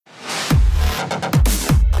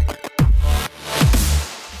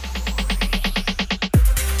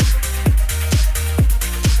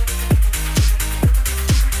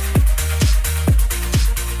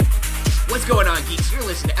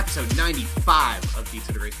5 of Geeks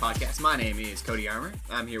Under Grace podcast. My name is Cody Armour.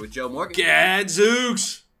 I'm here with Joe Morgan.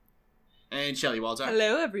 Gadzooks! And Shelly Walter.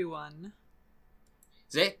 Hello, everyone.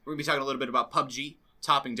 Today, we're going to be talking a little bit about PUBG,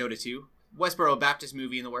 topping Dota 2, Westboro Baptist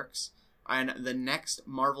movie in the works, and the next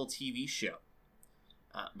Marvel TV show.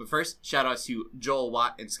 But first, shout out to Joel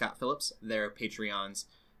Watt and Scott Phillips. They're Patreons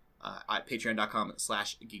at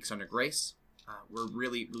patreon.com/geeksundergrace. We're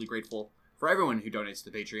really, really grateful for everyone who donates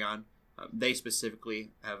to the Patreon. They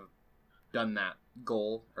specifically have done that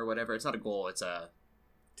goal or whatever. It's not a goal, it's a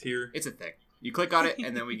Tier. It's a thing. You click on it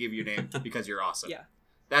and then we give you a name because you're awesome. Yeah.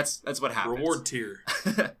 That's what happens. Reward tier.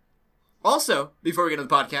 Also, before we get to the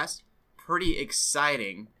podcast, pretty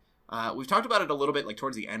exciting. We've talked about it a little bit like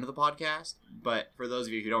towards the end of the podcast, but for those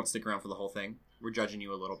of you who don't stick around for the whole thing, we're judging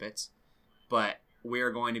you a little bit. But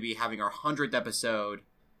we're going to be having our 100th episode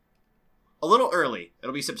a little early.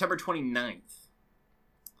 It'll be September 29th.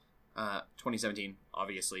 2017,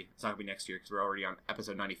 obviously. It's not going to be next year because we're already on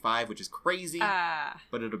episode 95, which is crazy.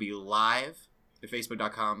 But it'll be live at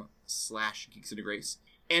facebook.com/geeksundergrace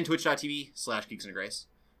and twitch.tv/geeksundergrace.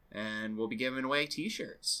 And we'll be giving away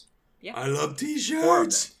t-shirts. Yeah. I love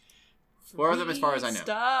t-shirts! Four of them as far as I know.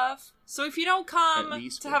 Stuff. So if you don't come to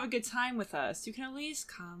four. have a good time with us, you can at least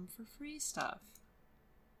come for free stuff.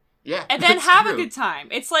 Yeah. And then that's have true. a good time.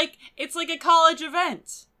 It's like a college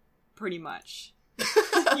event, pretty much.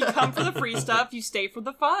 You come for the free stuff, you stay for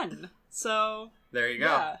the fun. So There you go.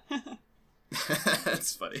 yeah.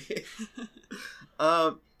 That's funny.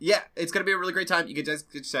 Yeah, it's going to be a really great time. You get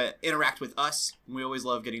to interact with us. We always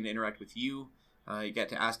love getting to interact with you. You get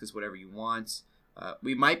to ask us whatever you want.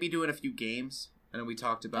 We might be doing a few games. I know we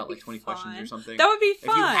talked about That'd like be 20 questions fun. or something. That would be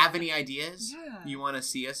fun. If you have any ideas Yeah. you want to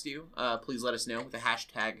see us do, please let us know with the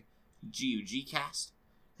hashtag GUGcast.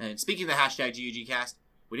 And speaking of the hashtag GUGcast,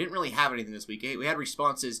 we didn't really have anything this week. We had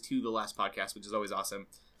responses to the last podcast, which is always awesome,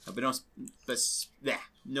 but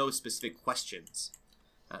no specific questions.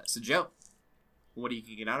 So, Joe, what are you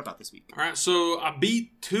geeking out about this week? Alright, so I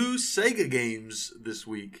beat 2 Sega games this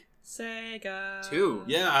week. Sega. 2?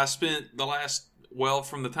 Yeah, I spent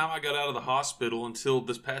from the time I got out of the hospital until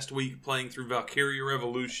this past week playing through Valkyria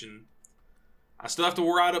Revolution. I still have to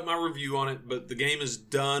write up my review on it, but the game is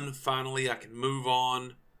done. Finally, I can move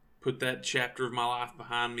on, put that chapter of my life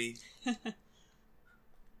behind me.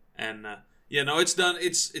 And, it's done.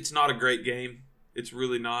 It's not a great game. It's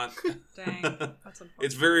really not. Dang. That's unfortunate.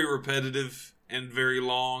 It's very repetitive and very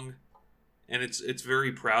long, and it's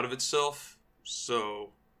very proud of itself.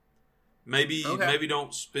 So maybe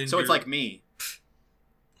don't spend. So it's like me.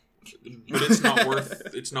 But it's not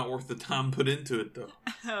worth the time put into it though.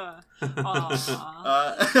 Aww.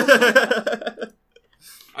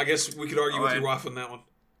 I guess we could argue with your wife on that one.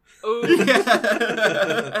 Ooh.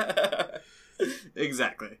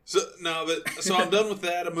 Exactly. So I'm done with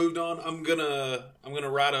that. I moved on. I'm gonna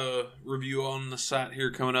write a review on the site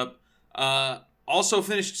here coming up. Also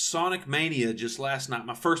finished Sonic Mania just last night.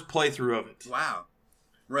 My first playthrough of it. Wow.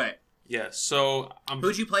 Right. Yeah. So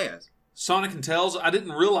Who'd you play as? Sonic and Tails. I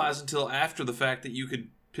didn't realize until after the fact that you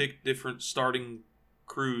could pick different starting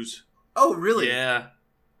crews. Oh, really? Yeah.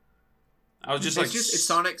 I was just it's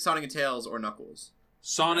Sonic and Tails, or Knuckles.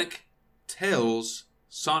 Sonic, Tails,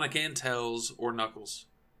 Sonic and Tails, or Knuckles.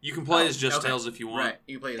 You can play as just Tails if you want. Right,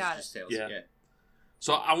 you can play as just Tails. Yeah.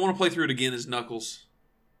 So I want to play through it again as Knuckles,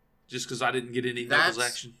 just because I didn't get any Knuckles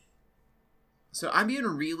action. So I'm being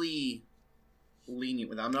really lenient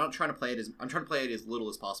with it. I'm trying to play it as little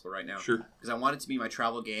as possible right now. Sure. Because I want it to be my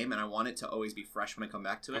travel game, and I want it to always be fresh when I come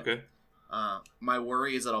back to it. Okay. My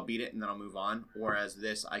worry is that I'll beat it and then I'll move on. Whereas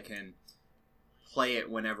this, I can play it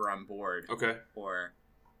whenever I'm bored. Okay. Or,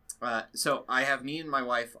 so me and my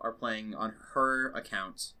wife are playing on her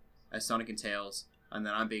account as Sonic and Tails, and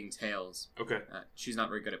then I'm being Tails. Okay. She's not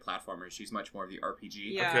very good at platformers. She's much more of the RPG.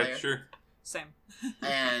 Yeah. Okay, player. sure. Same.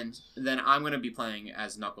 And then I'm going to be playing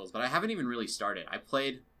as Knuckles, but I haven't even really started. I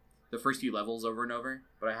played the first few levels over and over,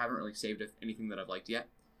 but I haven't really saved anything that I've liked yet.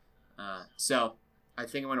 So I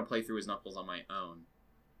think I'm going to play through as Knuckles on my own.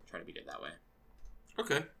 Try to beat it that way.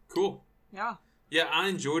 Okay, cool. Yeah. Yeah, I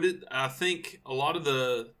enjoyed it. I think a lot of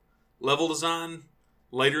the level design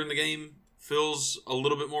later in the game feels a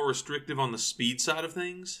little bit more restrictive on the speed side of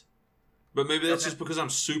things. But maybe that's just because I'm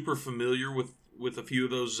super familiar with a few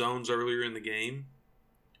of those zones earlier in the game.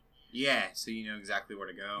 Yeah, so you know exactly where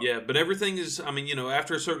to go. Yeah, but everything is,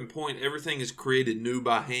 after a certain point, everything is created new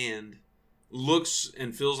by hand. Looks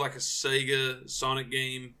and feels like a Sega Sonic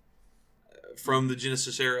game from the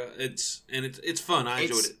Genesis era. It's fun. I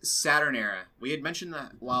enjoyed it. It's Saturn era. We had mentioned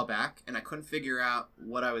that a while back, and I couldn't figure out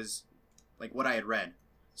what I had read.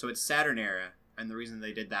 So it's Saturn era, and the reason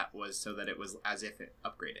they did that was so that it was as if it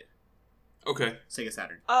upgraded. Okay. Sega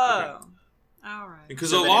Saturn. Oh. All right.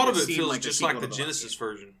 Because So a then lot it of would it seem feels like the just like sequel the to the last Genesis game.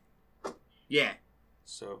 version. Yeah.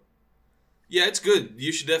 So, yeah, it's good.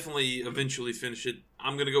 You should definitely eventually finish it.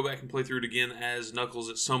 I'm gonna go back and play through it again as Knuckles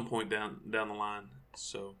at some point down the line.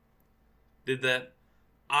 So, did that.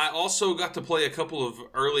 I also got to play a couple of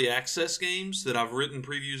early access games that I've written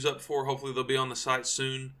previews up for. Hopefully, they'll be on the site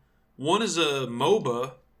soon. One is a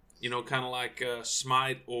MOBA, kind of like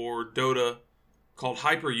Smite or Dota, called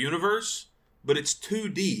Hyper Universe, but it's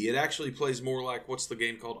 2D. It actually plays more like what's the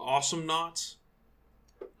game called? Awesome Knots.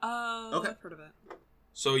 Oh, Okay. I've heard of it.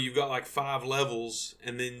 So you've got like 5 levels,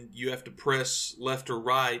 and then you have to press left or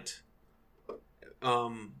right.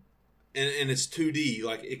 And it's 2D.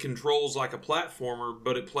 Like, it controls like a platformer,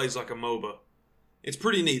 but it plays like a MOBA. It's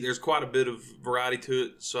pretty neat. There's quite a bit of variety to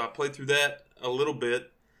it. So I played through that a little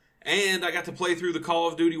bit. And I got to play through the Call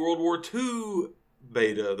of Duty World War II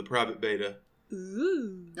beta, the private beta.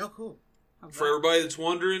 Ooh. Oh, cool. For everybody that's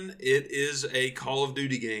wondering, it is a Call of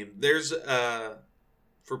Duty game. There's,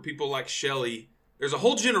 for people like Shelly, there's a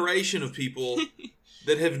whole generation of people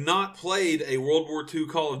that have not played a World War II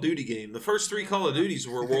Call of Duty game. The first 3 Call of Duties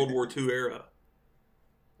were World War II era.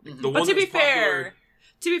 Mhm. The But one to be that's popular-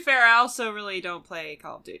 fair, I also really don't play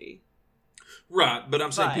Call of Duty. Right, but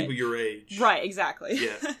I'm saying But- people your age. Right, exactly.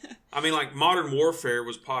 Yeah. I mean, like, Modern Warfare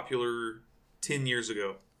was popular 10 years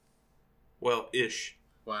ago. Well, ish.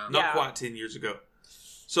 Wow. Not Yeah. quite 10 years ago.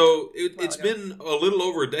 So it's ago. been a little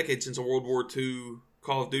over a decade since a World War II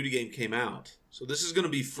Call of Duty game came out. So this is going to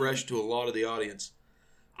be fresh to a lot of the audience.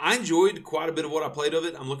 I enjoyed quite a bit of what I played of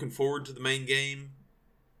it. I'm looking forward to the main game.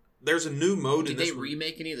 There's a new mode in Did this they one.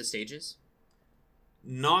 remake any of the stages?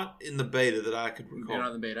 Not in the beta that I could They're recall. not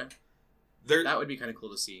in the beta. There, That would be kind of cool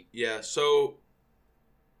to see. yeah, so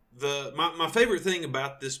my favorite thing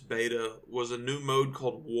about this beta was a new mode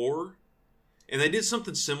called War. And they did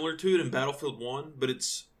something similar to it in Battlefield 1, but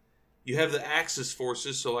you have the Axis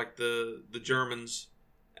forces, so like the Germans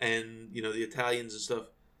and the Italians and stuff.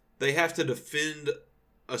 They have to defend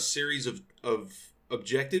a series of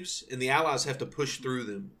objectives, and the Allies have to push through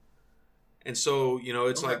them. And so,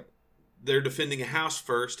 it's Okay. like they're defending a house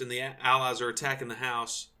first, and the Allies are attacking the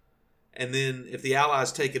house. And then if the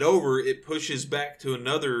Allies take it over, it pushes back to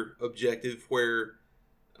another objective where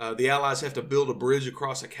the Allies have to build a bridge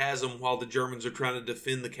across a chasm while the Germans are trying to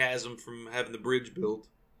defend the chasm from having the bridge built.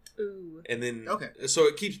 Ooh. And then, Okay. so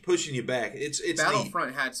it keeps pushing you back. It's neat.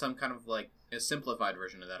 Battlefront had some kind of like a simplified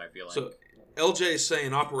version of that, I feel like. So LJ is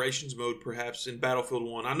saying operations mode perhaps in Battlefield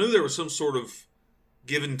 1. I knew there was some sort of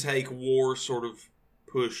give and take war sort of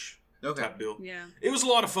push okay. type deal. Yeah. It was a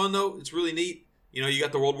lot of fun though. It's really neat. You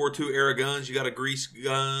got the World War II era guns. You got a grease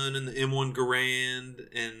gun and the M1 Garand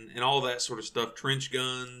and all that sort of stuff. Trench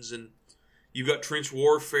guns, and you've got trench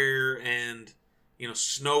warfare and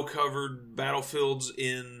snow-covered battlefields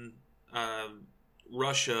in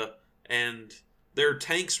Russia, and there are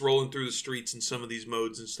tanks rolling through the streets in some of these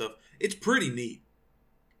modes and stuff. It's pretty neat.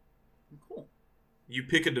 Cool. You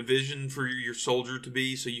pick a division for your soldier to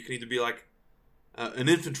be, so you can either be like an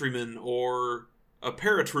infantryman or a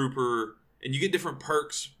paratrooper. And you get different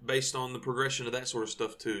perks based on the progression of that sort of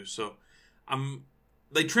stuff too. So,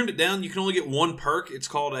 they trimmed it down. You can only get 1 perk. It's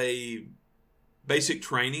called a basic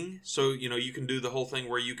training. So you can do the whole thing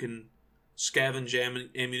where you can scavenge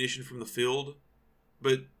ammunition from the field,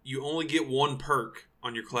 but you only get 1 perk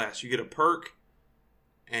on your class. You get a perk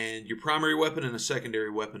and your primary weapon and a secondary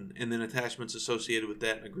weapon, and then attachments associated with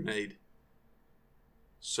that and a grenade.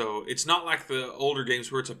 So it's not like the older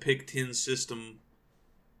games where it's a pick 10 system.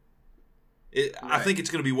 I Right. think it's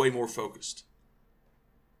going to be way more focused.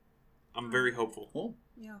 I'm very hopeful. Cool.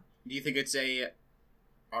 Yeah. Do you think it's a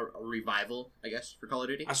revival, I guess, for Call of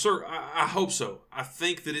Duty? I hope so. I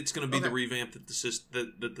think that it's going to be the Okay. revamp that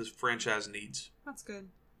that the franchise needs, That's good.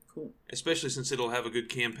 Cool. especially since it'll have a good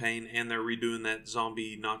campaign and they're redoing that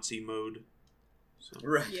zombie Nazi mode. So,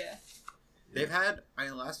 Right. Yeah. They've had,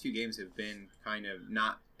 the last few games have been kind of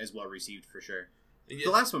not as well received for sure. yeah,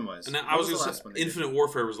 The last one was. and I What was the going to last say one they did? Infinite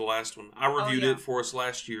Warfare was the last one. I reviewed yeah. it for us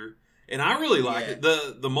last year, and I really liked Yeah.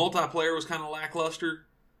 it. The multiplayer was kind of lackluster,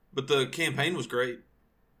 but the campaign was great.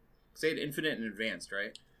 'Cause they had Infinite and Advanced,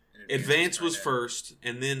 right? And Advance was kinda- first,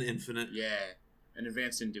 and then Infinite. Yeah. And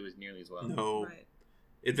Advanced didn't do as nearly as well. No. Right.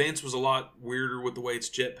 Advance was a lot weirder with the way its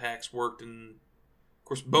jetpacks worked, and of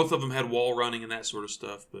course both of them had wall running and that sort of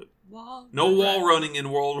stuff, but Wall. no wall running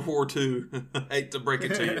in World War II. Hate to break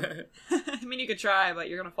it to you. I mean, you could try, but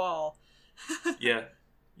you're gonna fall. Yeah,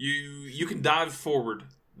 you can dive forward.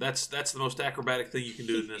 That's the most acrobatic thing you can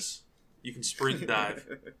do in this. You can sprint dive.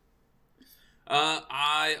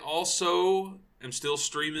 I also am still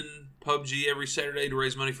streaming PUBG every Saturday to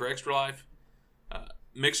raise money for Extra Life.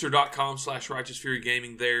 Mixer.com/Righteous Fury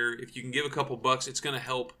Gaming there. If you can give a couple bucks, it's going to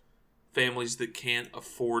help families that can't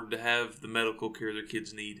afford to have the medical care their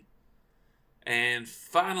kids need. And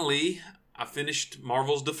finally, I finished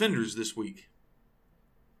Marvel's Defenders this week.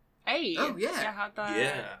 Hey. Oh, yeah.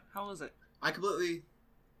 How was it? I completely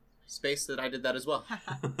spaced that I did that as well.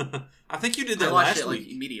 I think you did I that watched last it, like,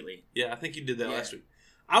 week. immediately. Yeah, I think you did that Yeah. last week.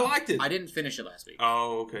 I liked it. I didn't finish it last week.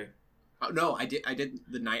 Oh, okay. No, I did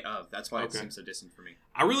the night of. That's why it Okay. seems so distant for me.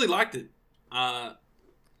 I really liked it.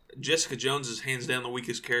 Jessica Jones is hands down the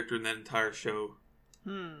weakest character in that entire show.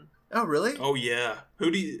 Oh, really? Oh yeah.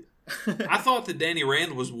 Who do you? I thought that Danny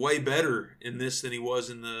Rand was way better in this than he was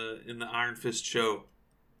in the Iron Fist show.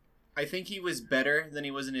 I think he was better than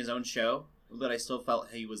he was in his own show, but I still felt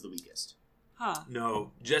he was the weakest. Huh.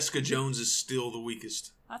 No, Jessica Jones is still the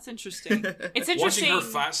weakest. That's interesting. It's Watching interesting her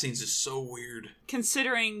fight scenes is so weird.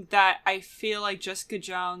 considering that I feel like Jessica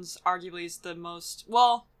Jones arguably is the most,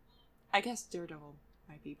 well, I guess Daredevil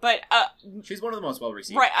might be, but She's one of the most well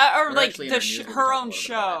received. right, or We're like actually in our news, we'll her talk a own little bit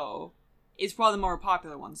about show is one of the more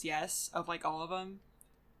popular ones, yes, of like all of them.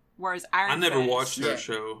 Whereas Iron I never Fist, watched her Yeah.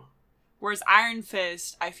 show. Whereas Iron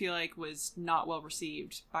Fist, I feel like was not well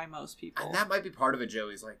received by most people. And that might be part of it,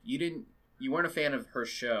 Joey's like, you weren't a fan of her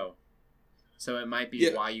show, so it might be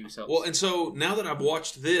Yeah. why you so. Well, and so now that I've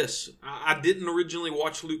watched this, I didn't originally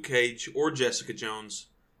watch Luke Cage or Jessica Jones.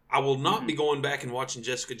 I will not be going back and watching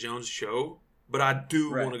Jessica Jones' show, but I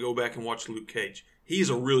do Right. want to go back and watch Luke Cage. He's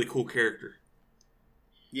a really cool character.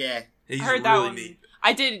 Yeah, He's I heard that really one. neat.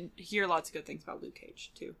 I did hear lots of good things about Luke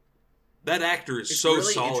Cage too. That actor is it's so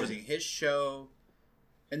really solid. interesting. His show,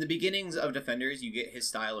 in the beginnings of Defenders, you get his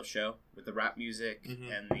style of show with the rap music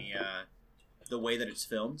Mhm. and the way that it's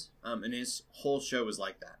filmed. And his whole show was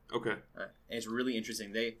like that. Okay. And it's really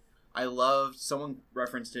interesting. I loved, someone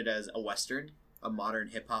referenced it as a Western, a modern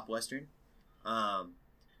hip hop Western.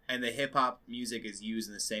 And the hip hop music is used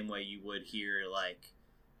in the same way you would hear like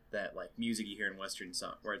that like music you hear in Western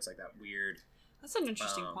song, where it's like that weird That's an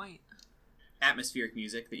interesting point. atmospheric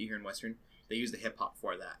music that you hear in Western. They use the hip hop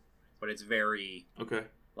for that, but it's very Okay.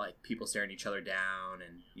 like people staring each other down,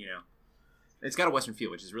 and it's got a Western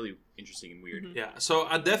feel, which is really interesting and weird. Mhm. Yeah. So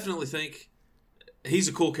I definitely think he's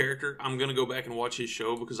a cool character. I'm gonna go back and watch his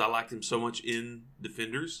show because I liked him so much in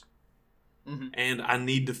Defenders. Mm-hmm. And I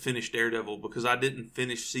need to finish Daredevil because I didn't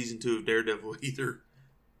finish season 2 of Daredevil either.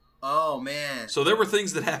 Oh man, So there were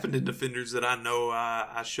things that happened in Defenders that I know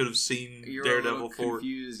I should have seen you're Daredevil a little for.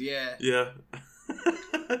 confused. Yeah. Yeah.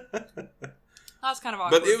 That's kind of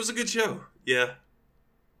awkward. But it was a good show. Yeah.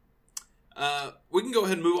 We can go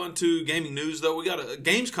ahead and move on to gaming news, though. We got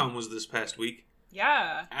Gamescom was this past week.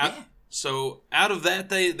 Yeah. So out of that,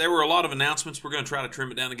 there were a lot of announcements. We're going to try to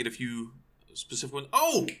trim it down to get a few specific ones.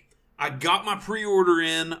 Oh, I got my pre-order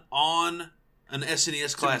in on an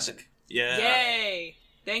SNES Classic. Yeah. Yay!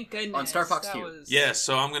 Thank goodness. On Star Fox That 2. was- Yeah,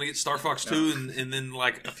 so I'm going to get Star Fox 2 and then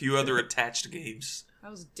like a few other attached games.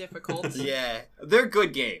 That was difficult. Yeah, they're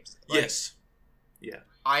good games. Like, Yes. Yeah.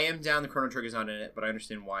 I am down. The Chrono Trigger's not in it, but I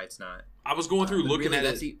understand why it's not. I was going through But looking really, at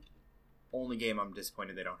that's it. the only game I'm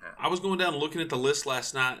disappointed they don't have. I was going down and looking at the list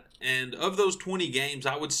last night, and of those 20 games,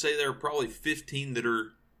 I would say there are probably 15 that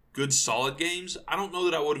are good, solid games. I don't know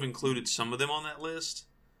that I would have included some of them on that list,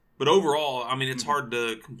 but overall, I mean, it's hard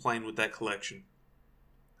to complain with that collection.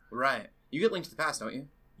 Right. You get Link to the Past, don't you?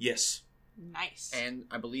 Yes. Nice. And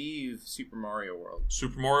I believe Super Mario World.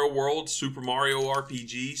 Super Mario World, Super Mario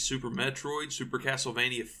RPG, Super Metroid, Super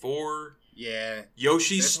Castlevania 4, Yeah. Yoshi's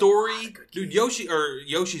There's a Story. lot of good Dude, games.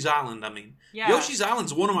 Yoshi's Island, I mean. yeah. Yoshi's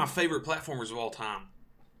Island's one of my favorite platformers of all time.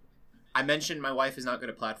 I mentioned my wife is not good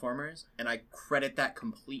at platformers, and I credit that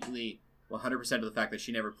completely 100% to the fact that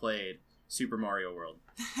she never played Super Mario World.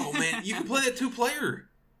 Oh, man, you can play that 2-player.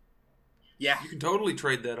 Yeah. You can totally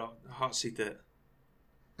trade that off, hot seat that.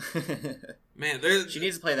 Man, there's... She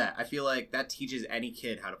needs to play that. I feel like that teaches any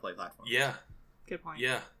kid how to play platforms. Yeah, Good point.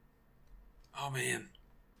 yeah. Oh, man.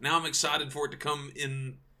 Now I'm excited for it to come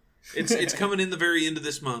in. It's coming in the very end of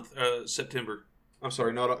this month, September. I'm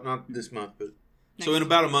sorry, not this month, but... So in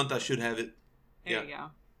about a month, I should have it. There you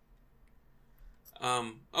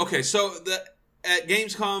go. Okay, so at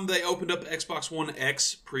Gamescom, they opened up Xbox One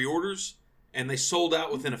X pre-orders, and they sold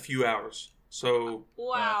out within a few hours. So,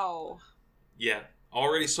 Wow. yeah,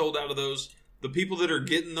 already sold out of those. The people that are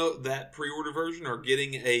getting that pre-order version are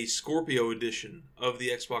getting a Scorpio edition of the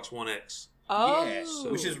Xbox One X. Oh.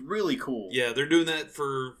 Yeah, which is really cool. Yeah, they're doing that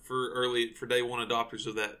for day one adopters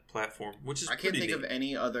of that platform, which is I can't pretty think neat. of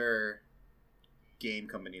any other game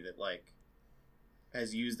company that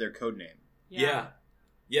has used their code name. Yeah.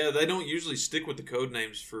 Yeah, they don't usually stick with the code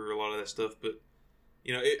names for a lot of that stuff, but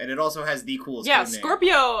You know, And it also has the coolest Yeah, codename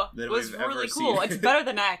Scorpio that was we've ever really seen. cool. It's better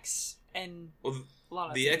than X and well, a lot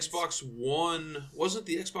of the things. Xbox One wasn't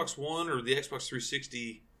the Xbox One or the Xbox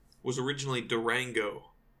 360 was originally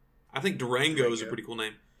Durango. I think Durango is a pretty cool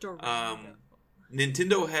name. Durango.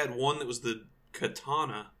 Nintendo had one that was the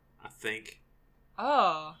Katana, I think.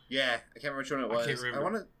 Oh. Yeah, I can't remember which one it I was. can't remember. I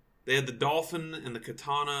want to. They had the Dolphin and the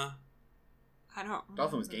Katana. I don't remember.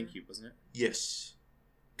 Dolphin was GameCube, wasn't it? Yes.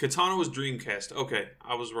 Katana was Dreamcast. Okay,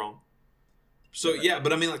 I was wrong. So, yeah,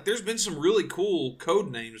 but I mean, like, there's been some really cool code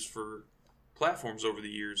names for platforms over the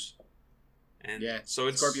years. And Yeah. so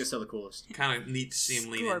it's Scorpio's still the coolest. kind of neat to see him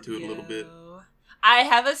lean into it a little bit. Scorpio. I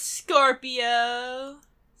have a Scorpio.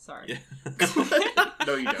 Sorry. Yeah.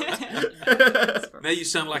 No, you don't. Now you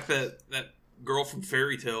sound like that girl from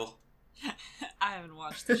Fairy Tale. I haven't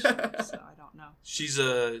watched the show, so I don't know. She's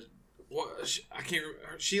a... I can't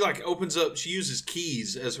remember. She, like, opens up... She uses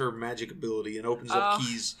keys as her magic ability and opens up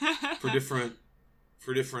keys for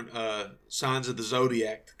different signs of the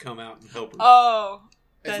zodiac to come out and help her. Oh.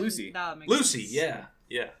 It's then Lucy. that makes Lucy, sense.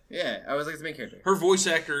 yeah. Yeah, I was like the main character. Her voice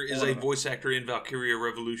actor is Oh. a voice actor in Valkyria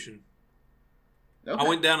Revolution. Okay. I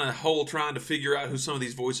went down a hole trying to figure out who some of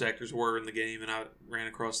these voice actors were in the game, and I ran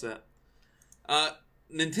across that.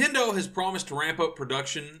 Nintendo has promised to ramp up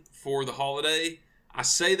production for the holiday. I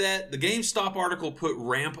say that. The GameStop article put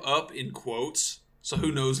ramp up in quotes, so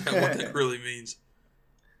who knows what that really means.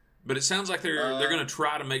 But it sounds like they're going to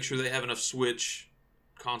try to make sure they have enough Switch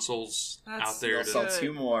consoles out there. They'll To, sell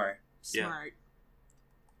 2 more Smart.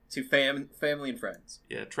 to family and friends.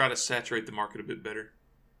 yeah, try to saturate the market a bit better.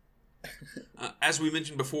 As we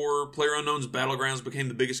mentioned before, PlayerUnknown's Battlegrounds became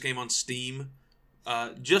the biggest game on Steam.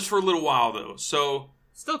 Just for a little while, though. So,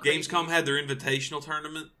 Still crazy. Gamescom had their invitational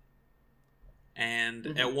tournament,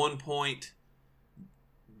 and at one point,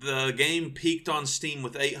 the game peaked on Steam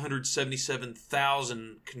with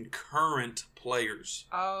 877,000 concurrent players.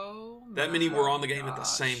 Oh, That many were on the my game at the gosh.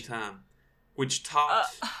 same time, which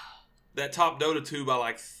topped that topped Dota 2 by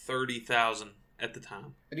like 30,000 at the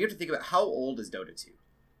time. And you have to think about how old is Dota 2?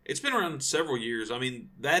 It's been around several years. I mean,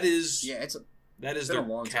 that is Yeah, it's that is been their a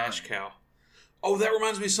long cash time. cow. Oh, that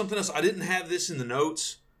reminds me of something else. I didn't have this in the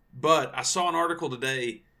notes, but I saw an article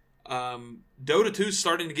today. Dota 2 is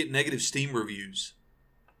starting to get negative Steam reviews.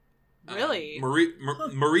 Really?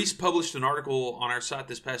 Maurice published an article on our site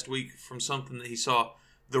this past week from something that he saw.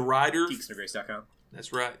 The writer... geeksnograce.com.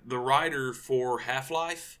 That's right. The writer for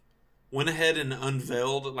Half-Life went ahead and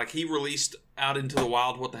unveiled, like he released out into the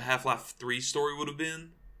wild what the Half-Life 3 story would have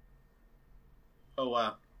been. Oh,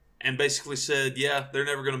 wow. And basically said, yeah, they're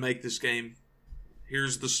never going to make this game.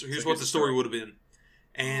 Here's here's what the the story story. would have been.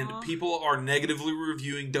 And Aw. people are negatively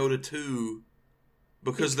reviewing Dota 2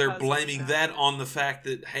 because they're Because of blaming that. that on the fact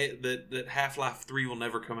that that Half-Life 3 will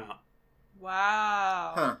never come out.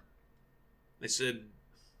 Wow. Huh. They said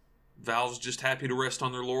Valve's just happy to rest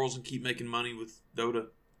on their laurels and keep making money with Dota.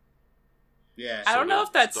 Yeah. I don't know they'll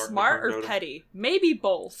if that's start smart working or on Dota. petty. Maybe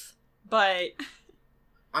both. But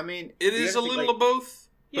I mean, It you is have a to think, little of both.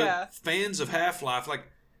 But Yeah. fans of Half-Life, like,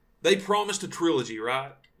 they promised a trilogy,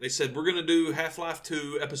 right? They said, we're going to do Half-Life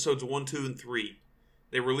 2, episodes 1, 2, and 3.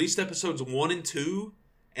 They released episodes 1 and 2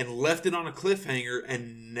 and left it on a cliffhanger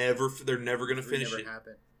and they're never going to finish never it.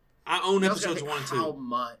 happened. I own You also gotta episodes think 1 and 2. how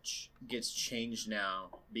much gets changed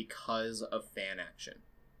now because of fan action.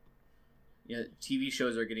 You know, TV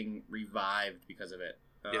shows are getting revived because of it.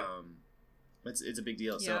 Yeah. It's a big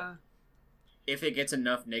deal. So yeah. if it gets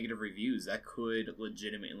enough negative reviews, that could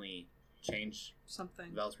legitimately change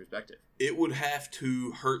Something. Valve's perspective. It would have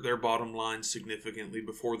to hurt their bottom line significantly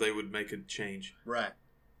before they would make a change. Right.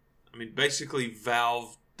 I mean, basically,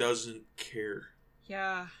 Valve doesn't care.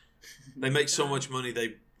 Yeah. They make so much money,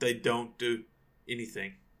 they don't do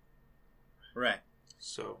anything. Right.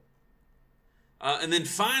 So, and then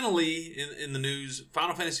finally, in the news,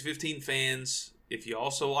 Final Fantasy 15 fans, if you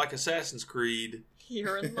also like Assassin's Creed,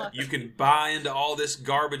 You're in luck. you can buy into all this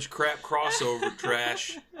garbage crap crossover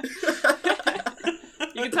trash.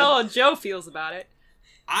 You can tell how Joe feels about it.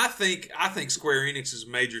 I think Square Enix is a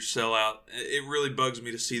major sellout. It really bugs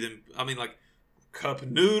me to see them. I mean, like Cup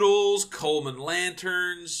Noodles, Coleman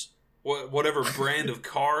Lanterns, whatever brand of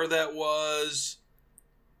car that was,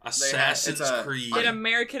 Assassin's Creed, Did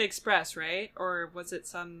American Express, right? Or was it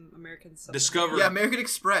some American something? Discover. Yeah, American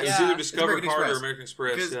Express. It's Yeah. either It's Discover American Card or Express. American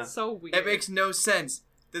Express. Because Yeah, So weird. It makes no sense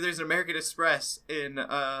that there's an American Express in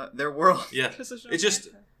their world. yeah. Precision It's just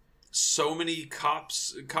America. so many cop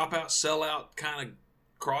out, sellout kind of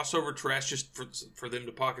crossover trash just for them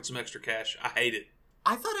to pocket some extra cash. I hate it.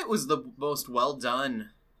 I thought it was the most well done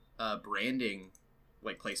branding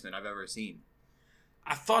placement I've ever seen.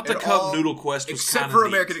 I thought the It Cup all- Noodle Quest was Except kind for of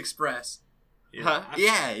American Express. Huh?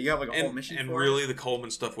 Yeah, you have like a whole mission and for really it. the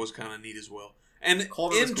Coleman stuff was kind of neat as well. And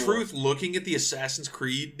Coleman was in cool. truth, looking at the Assassin's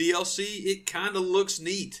Creed DLC, it kind of looks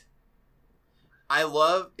neat. I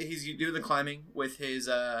love he's doing the climbing with his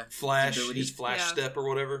Flash, ability. his flash Yeah. step or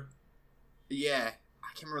whatever. Yeah, I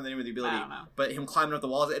can't remember the name of the ability. I don't know. But him climbing up the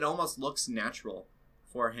walls, it almost looks natural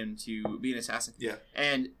for him to be an assassin. Yeah.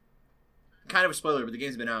 And kind of a spoiler, but the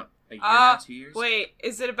game's been out a year now, 2 years. Wait,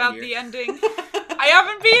 is it about year. the ending? I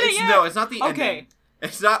haven't beat it yet. No, it's not the Okay. ending.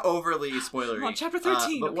 It's not overly spoilery. I'm on chapter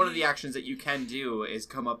 13, but one of okay. the actions that you can do is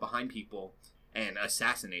come up behind people and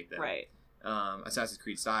assassinate them. Right. Assassin's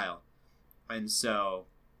Creed style. And so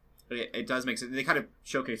it does make sense. They kind of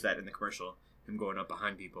showcase that in the commercial. Him going up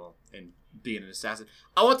behind people and being an assassin.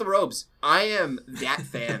 I want the robes. I am that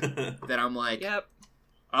fan that I'm like, Yep.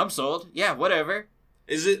 I'm sold. Yeah, whatever.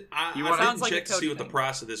 Is it? I You want- didn't Sounds like check a to see Cody what the thing.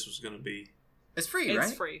 price of this was going to be. It's free, It's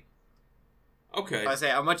right? free. Okay. I say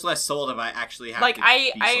I'm much less sold if I actually have Like to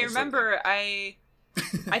I be sold remember I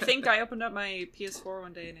think I opened up my PS4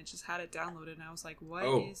 one day and it just had it downloaded and I was like, "What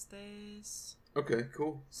is Oh. this?" Okay.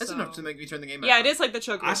 Cool. That's So- enough to make me turn the game. Yeah, back it on. is like the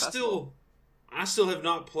Chocobo I Festival. still have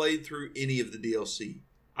not played through any of the DLC.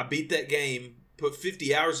 I beat that game, put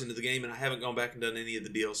 50 hours into the game, and I haven't gone back and done any of the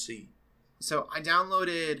DLC. So I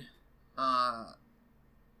downloaded.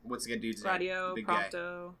 What's the dude's name? Gladio, The big guy.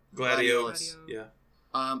 Prompto. Gladiolus. Gladio. Yeah.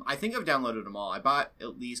 I think I've downloaded them all. I bought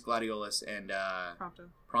at least Gladiolus and Prompto.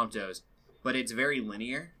 Promptos, but it's very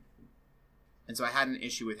linear, and so I had an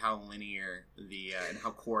issue with how linear the and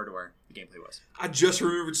how corridor the gameplay was. I just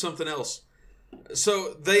remembered something else.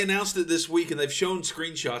 So they announced it this week, and they've shown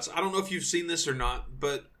screenshots. I don't know if you've seen this or not,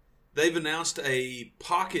 but they've announced a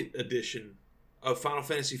Pocket Edition of Final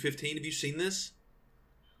Fantasy 15. Have you seen this?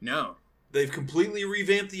 No, They've completely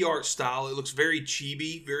revamped the art style. It looks very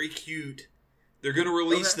chibi, very cute. They're going to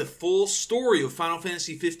release Okay. the full story of Final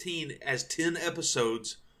Fantasy 15 as 10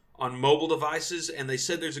 episodes on mobile devices, and they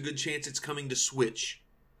said there's a good chance it's coming to Switch.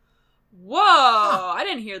 Whoa! I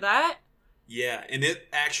didn't hear that. Yeah, and it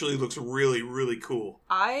actually looks really, really cool.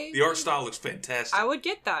 I The art style looks fantastic. I would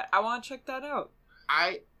get that. I want to check that out.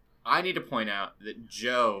 I need to point out that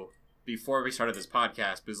Joe, before we started this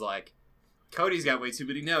podcast, was like, Cody's got way too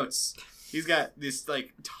many notes. He's got this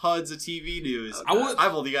like tons of TV news.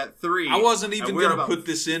 I've only got 3. I wasn't even and we're going to about- put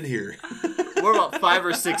this in here. We're about 5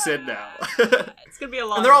 or 6 in now. It's gonna be a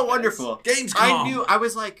long. And they're all guys. wonderful. Gamescom. I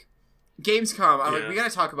was like, Gamescom. I'm Yeah. like, we gotta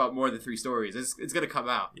talk about more than 3 stories. It's gonna come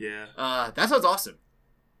out. Yeah, That sounds awesome.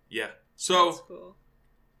 yeah. That's So cool.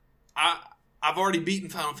 I've already beaten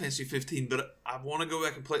Final Fantasy 15, but I want to go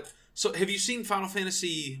back and play. So have you seen Final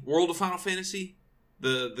Fantasy World of Final Fantasy,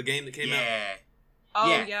 the game that came out? Yeah. Oh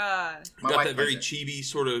yeah. yeah. My Got wife that very plays it. chibi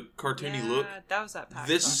sort of cartoony look. That was that pack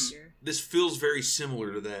This last year. this feels very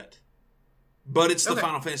similar to that, but it's the Okay.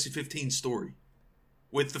 Final Fantasy 15 story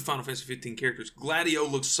with the Final Fantasy 15 characters. Gladio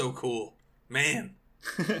looks so cool, man.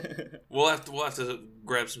 We'll have to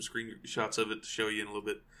grab some screenshots of it to show you in a little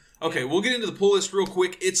bit. Okay, we'll get into the pull list real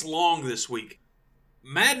quick. It's long this week.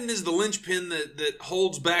 Madden is the linchpin that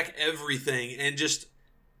holds back everything, and just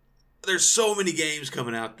there's so many games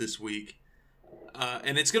coming out this week,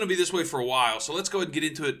 and it's going to be this way for a while. So let's go ahead and get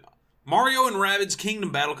into it. Mario and Rabbids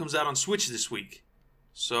Kingdom Battle comes out on Switch this week,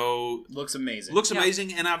 so Looks amazing. looks Yeah.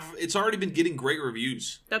 amazing, and it's already been getting great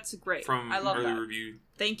reviews That's great. from I love early that. review.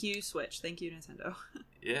 Thank you, Switch. Thank you, Nintendo.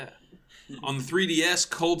 Yeah. On the 3DS,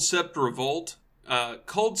 Cold Sept Revolt.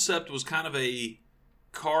 Cold Sept was kind of a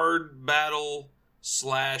card battle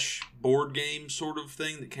 / board game sort of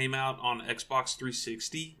thing that came out on Xbox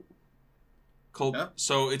 360. Yeah.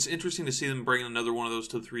 So it's interesting to see them bring another one of those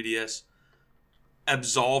to the 3DS.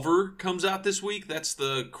 Absolver comes out this week. That's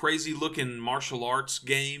the crazy looking martial arts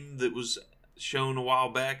game that was shown a while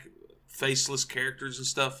back. Faceless characters and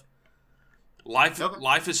stuff.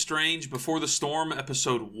 Life is Strange Before the Storm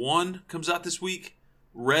Episode 1 comes out this week.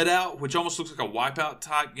 Redout, which almost looks like a Wipeout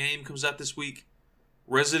type game, comes out this week.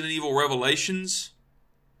 Resident Evil Revelations.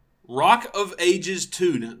 Rock of Ages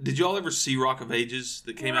 2. Now, did y'all ever see Rock of Ages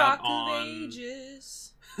that came out on... Rock of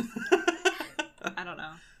Ages. I don't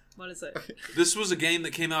know. What is it? This was a game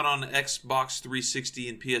that came out on Xbox 360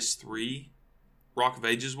 and PS3. Rock of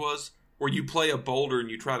Ages was. Where you play a boulder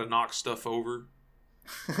and you try to knock stuff over.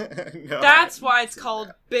 No, That's why it's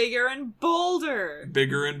called Bigger and Bolder.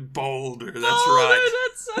 Bigger and bolder. That's Bolder, right.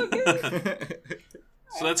 That's so good.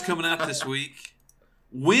 So that's coming out this week.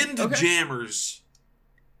 Windjammers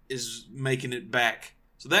is making it back.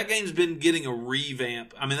 So that game's been getting a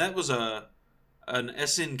revamp. I mean, that was an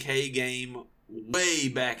SNK game way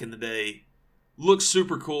back in the day. Looks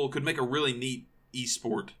super cool. Could make a really neat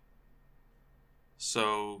esport.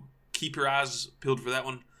 So keep your eyes peeled for that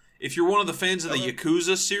one. If you're one of the fans of the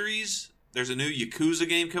Yakuza series, there's a new Yakuza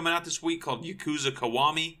game coming out this week called Yakuza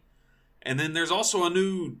Kiwami. And then there's also a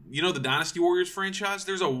new, the Dynasty Warriors franchise?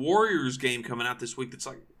 There's a Warriors game coming out this week that's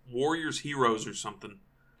like Warriors Heroes or something.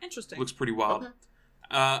 Interesting. Looks pretty wild. Okay.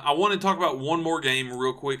 I want to talk about one more game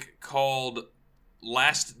real quick called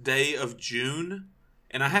Last Day of June.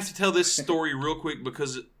 And I have to tell this story real quick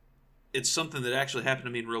because it's something that actually happened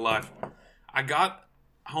to me in real life. I got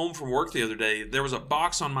home from work the other day. There was a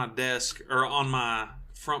box on my desk, or on my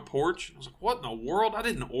front porch. I was like, what in the world? I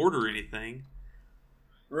didn't order anything.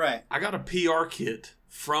 Right. I got a PR kit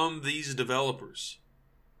from these developers.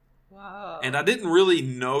 Wow. And I didn't really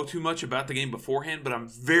know too much about the game beforehand, but I'm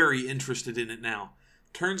very interested in it now.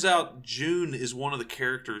 Turns out June is one of the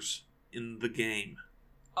characters in the game.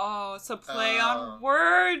 Oh, it's a play on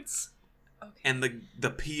words. Okay. And the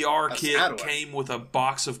PR kit came with a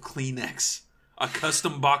box of Kleenex. A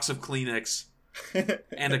custom box of Kleenex.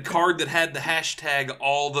 And a card that had the hashtag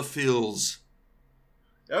 #AllTheFeels.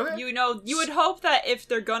 Okay. You would hope that if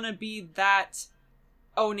they're gonna be that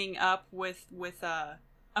owning up with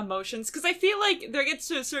emotions, because I feel like there gets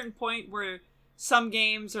to a certain point where some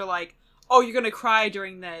games are like, oh, you're gonna cry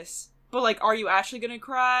during this, but like, are you actually gonna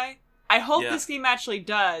cry? I hope this game actually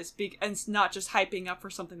does, and it's not just hyping up for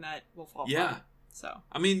something that will fall apart. So,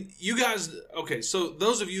 I mean, you guys, okay, so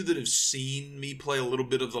those of you that have seen me play a little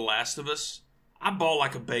bit of The Last of Us, I bawl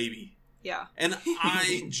like a baby. Yeah. And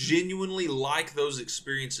I genuinely like those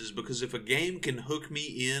experiences because if a game can hook me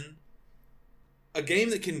in, a game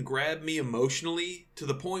that can grab me emotionally to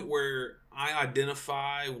the point where I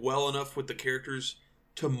identify well enough with the characters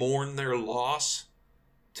to mourn their loss,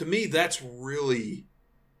 to me that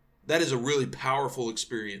is a really powerful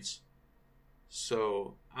experience.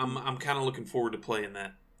 So I'm kind of looking forward to playing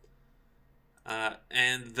that.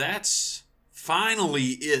 And that's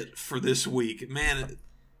finally it for this week. Man,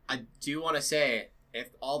 I do want to say, if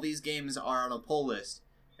all these games are on a pull list,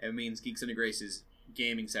 it means Geeks Under Grace's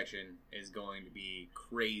gaming section is going to be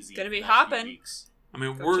crazy. Gonna be hopping. I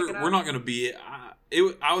mean, we're not going to be.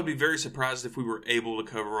 I would be very surprised if we were able to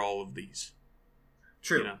cover all of these.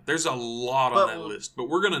 True. There's a lot on that list, but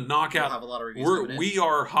we're going to knock out. Have a lot of reviews we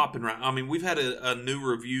are hopping around. I mean, we've had a new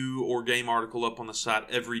review or game article up on the site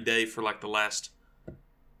every day for like the last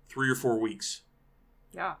 3 or 4 weeks.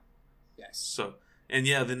 Yeah. Yes. So. And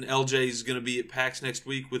then LJ's going to be at PAX next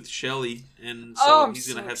week with Shelly, and so he's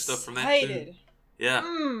going to have stuff from that too. Yeah.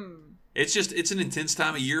 It's an intense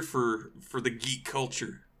time of year for the geek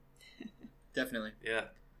culture. Definitely. Yeah.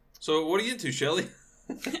 So what are you into, Shelly?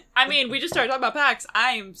 I mean, we just started talking about PAX.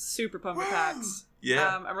 I am super pumped for PAX.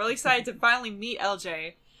 Yeah. I'm really excited to finally meet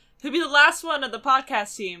LJ. He'll be the last one of the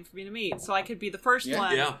podcast team for me to meet, so I could be the first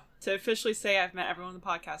one to officially say I've met everyone on the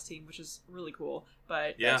podcast team, which is really cool.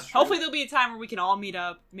 But hopefully there'll be a time where we can all meet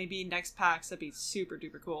up, maybe next PAX. That'd be super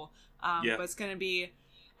duper cool. But it's going to be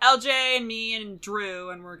LJ and me and Drew,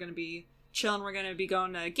 and we're going to be chilling. We're going to be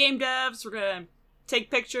going to game devs. We're going to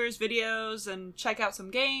take pictures, videos, and check out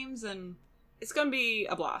some games, and it's going to be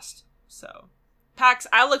a blast. So, PAX,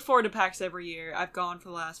 I look forward to PAX every year. I've gone for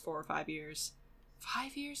the last 4 or 5 years.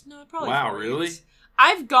 5 years? No, probably 4 years. Wow, really?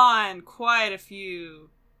 I've gone quite a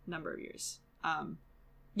few number of years.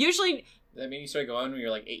 Usually... Does that mean you started going when you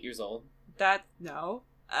were like 8 years old? No.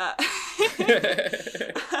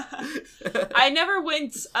 I never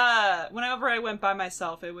went, whenever I went by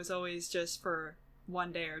myself, it was always just for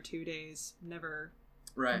 1 day or 2 days. Never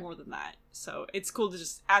more than that. So it's cool to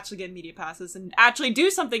just actually get media passes and actually do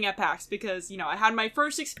something at PAX because, I had my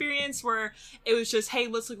first experience where it was just, hey,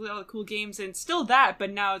 let's look at all the cool games, and still that,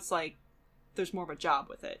 but now it's like, there's more of a job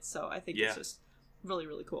with it. So I think it's just really,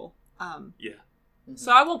 really cool.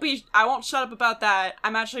 So I won't shut up about that.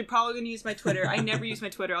 I'm actually probably going to use my Twitter. I never use my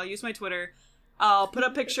Twitter. I'll use my Twitter. I'll put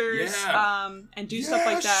up pictures and do stuff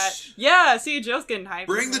like that. Yeah, see, Joe's getting hyped.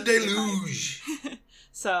 Bring the deluge.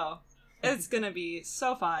 So, it's going to be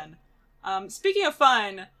so fun. Speaking of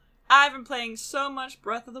fun, I've been playing so much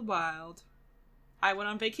Breath of the Wild. I went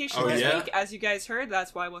on vacation this week, as you guys heard.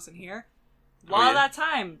 That's why I wasn't here. A lot of that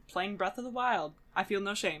time playing Breath of the Wild. I feel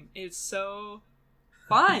no shame. It's so...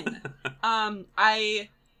 fun. I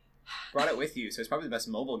brought it with you, so it's probably the best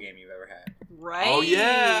mobile game you've ever had. Right. Oh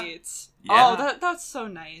yeah. Oh, that's so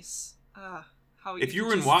nice. How if you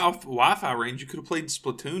were in Wi-Fi range, you could have played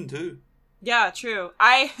Splatoon too. Yeah, true.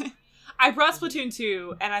 I brought Splatoon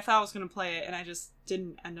 2, and I thought I was going to play it, and I just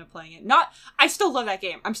didn't end up playing it. I still love that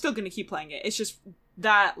game. I'm still going to keep playing it. It's just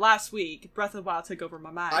that last week, Breath of the Wild took over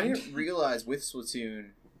my mind. I didn't realize with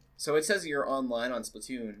Splatoon, So it says you're online on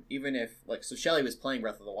Splatoon, even if, like, so Shelly was playing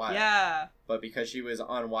Breath of the Wild. Yeah. But because she was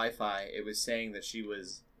on Wi-Fi, it was saying that she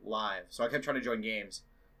was live. So I kept trying to join games,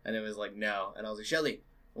 and it was like, no. And I was like, Shelly, it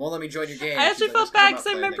won't let me join your game. I actually felt bad because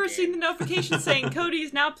I remember seeing the notification saying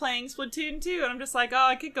Cody's now playing Splatoon 2, and I'm just like, oh,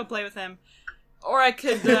 I could go play with him. Or I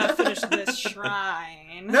could finish this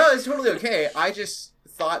shrine. No, it's totally okay. I just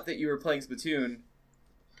thought that you were playing Splatoon.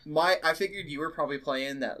 I figured you were probably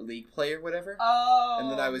playing that League play or whatever. Oh. And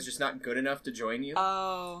that I was just not good enough to join you.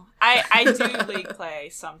 Oh. I do League play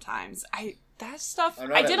sometimes. That stuff,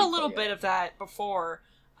 I did a little bit of that before.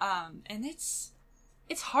 And it's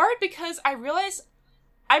hard because I realize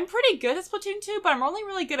I'm pretty good at Splatoon 2, but I'm only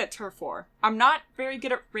really good at Turf War. I'm not very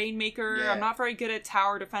good at Rainmaker. Yeah. I'm not very good at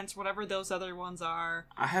Tower Defense, whatever those other ones are.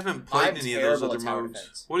 I haven't played any of those other modes.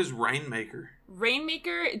 Defense. What is Rainmaker?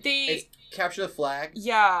 Rainmaker, it's capture the flag.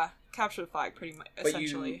 Yeah, capture the flag, pretty much,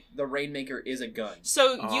 essentially. The Rainmaker is a gun.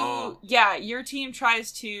 So your team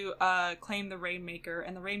tries to claim the Rainmaker,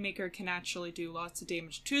 and the Rainmaker can actually do lots of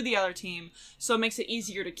damage to the other team, so it makes it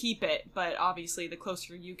easier to keep it, but obviously the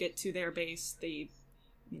closer you get to their base, the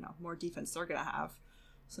more defense they're gonna have,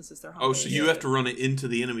 since it's their home base. So you have to run it into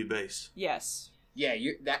the enemy base. Yes. Yeah,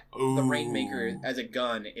 the Rainmaker as a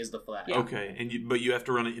gun is the flag. Yeah. Okay, but you have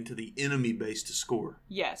to run it into the enemy base to score.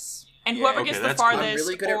 Yes, and whoever gets the farthest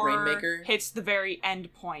really good at Rainmaker. Hits the very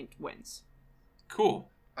end point wins. Cool.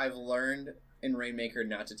 I've learned in Rainmaker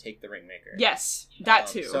not to take the Rainmaker. Yes, that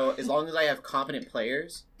too. So as long as I have competent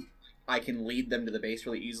players, I can lead them to the base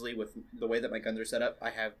really easily with the way that my guns are set up. I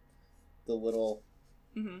have the little,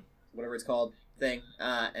 whatever it's called, thing,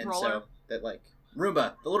 and roller? So that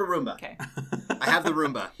Roomba, the little Roomba. Okay. I have the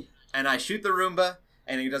Roomba, and I shoot the Roomba,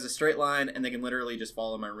 and it does a straight line, and they can literally just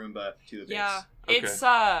follow my Roomba to the base. Yeah, it's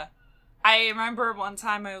I remember one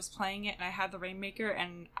time I was playing it, and I had the Rainmaker,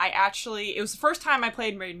 and it was the first time I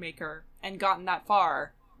played Rainmaker and gotten that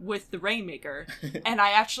far with the Rainmaker, and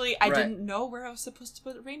I didn't know where I was supposed to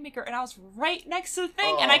put the Rainmaker, and I was right next to the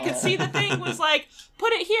thing, and I could see the thing was like,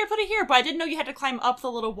 put it here, but I didn't know you had to climb up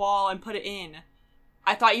the little wall and put it in.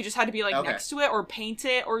 I thought you just had to be next to it or paint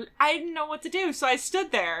it, or I didn't know what to do, so I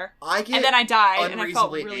stood there, and then I died, and I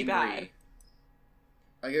felt really bad.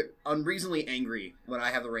 I get unreasonably angry when I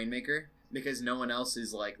have the Rainmaker, because no one else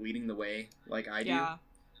is leading the way like I do. Yeah.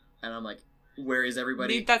 And I'm like, where is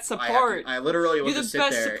everybody? Need that support. I literally want to sit there. You're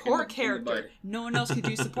the best support character. No one else can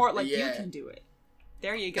do support like you can do it.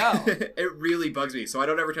 There you go. It really bugs me, so I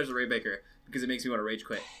don't ever touch the Rainmaker, because it makes me want to rage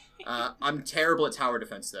quit. I'm terrible at tower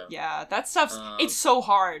defense, though. Yeah, that stuff's... it's so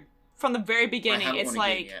hard. From the very beginning, it's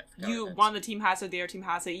like, one of the team has it, the other team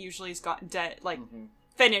has it. Usually it's got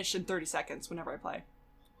finished in 30 seconds whenever I play.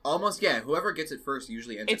 Almost, yeah. Whoever gets it first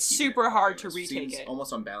usually ends up It's super hard to retake it.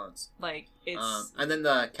 Almost unbalanced. It's... and then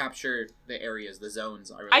the capture the areas, the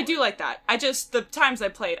zones. I do like that. The times I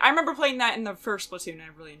played... I remember playing that in the first Splatoon, and I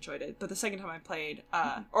really enjoyed it. But the second time I played...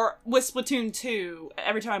 or with Splatoon 2,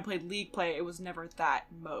 every time I played League play, it was never that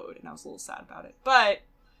mode, and I was a little sad about it. But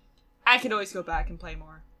I could always go back and play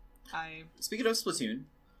more. Speaking of Splatoon,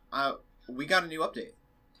 we got a new update.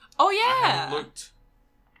 Oh, yeah! I haven't looked...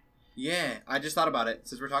 Yeah, I just thought about it.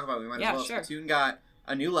 Since we're talking about it, we might as well. Sure. Splatoon got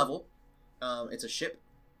a new level. It's a ship.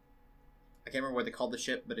 I can't remember what they called the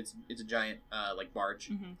ship, but it's a giant barge.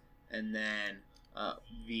 Mm-hmm. And then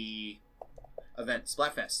the event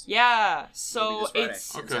Splatfest. Yeah, so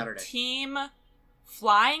it's Team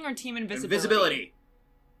Flying or Team Invisibility? Invisibility.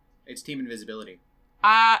 It's Team Invisibility.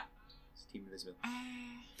 It's Team Invisibility.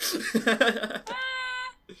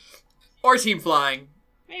 Or Team Flying.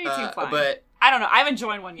 Maybe Team Flying. But I don't know. I haven't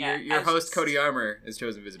joined one yet. Your host, Cody Armour, has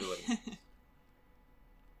chosen Visibility.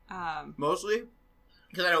 Mostly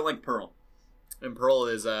because I don't like Pearl. And Pearl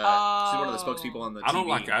is she's one of the spokespeople on the TV. I don't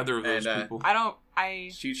like either of those people.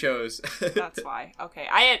 She chose... That's why. Okay.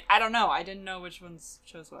 I don't know. I didn't know which ones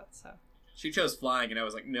chose what, so... She chose Flying, and I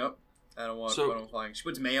was like, nope. I don't want Flying. She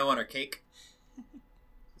puts mayo on her cake.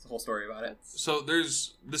 There's a whole story about it. So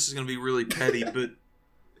this is going to be really petty, but...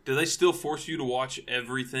 Do they still force you to watch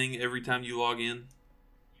everything every time you log in?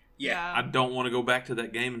 Yeah. I don't want to go back to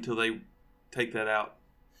that game until they take that out.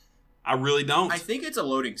 I really don't. I think it's a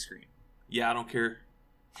loading screen. Yeah, I don't care.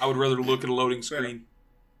 I would rather look at a loading screen.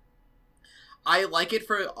 I like it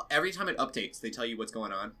for every time it updates, they tell you what's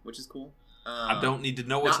going on, which is cool. I don't need to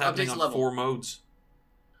know what's happening on 4 modes.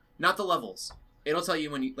 Not the levels. It'll tell you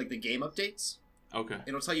when the game updates. Okay.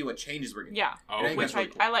 It'll tell you what changes we're getting. Yeah. Which really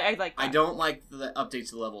cool. I like that. I don't like the updates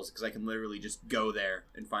to the levels because I can literally just go there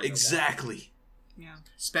and find exactly. Yeah.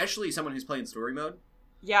 Especially someone who's playing story mode.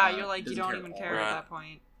 Yeah, you're you don't even care at that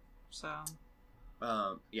point. So.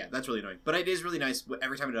 Yeah, that's really annoying. But it is really nice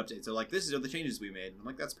every time it updates. So, like, this is the changes we made. I'm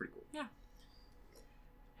like, that's pretty cool. Yeah.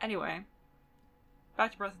 Anyway,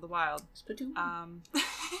 back to Breath of the Wild.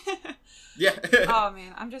 Yeah. Oh,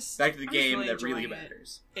 man, I'm just... Back to the game that really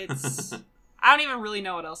matters. It's... I don't even really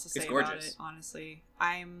know what else to say about it, honestly.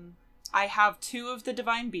 I have 2 of the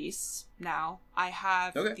Divine Beasts now. I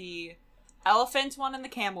have the elephant one and the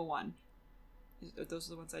camel one. Those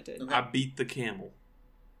are the ones I did. Okay. I beat the camel.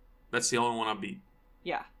 That's the only one I beat.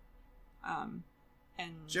 Yeah. And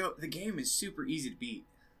Joe, the game is super easy to beat.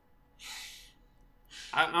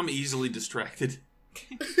 I'm easily distracted.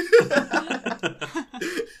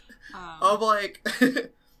 I'm like,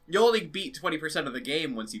 you only beat 20% of the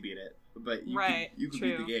game once you beat it, but you can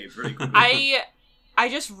beat the game pretty quickly. I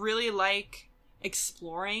just really like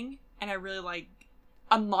exploring, and I really like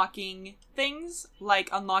unlocking things, like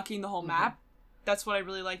unlocking the whole map. That's what I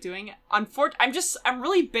really like doing. I'm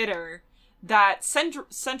really bitter that Central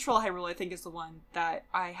Hyrule, I think, is the one that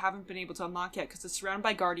I haven't been able to unlock yet because it's surrounded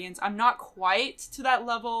by guardians. I'm not quite to that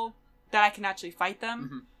level that I can actually fight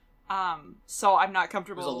them. So I'm not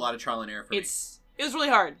comfortable. There's a lot of trial and error for me. It was really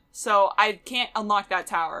hard, so I can't unlock that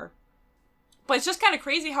tower. But it's just kind of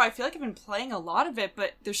crazy how I feel like I've been playing a lot of it,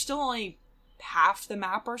 but there's still only half the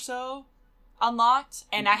map or so unlocked,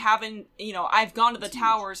 and I haven't, I've gone to the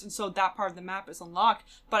towers, and so that part of the map is unlocked,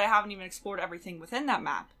 but I haven't even explored everything within that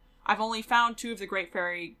map. I've only found 2 of the Great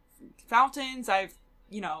Fairy Fountains.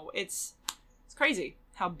 It's crazy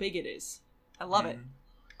how big it is. I love it.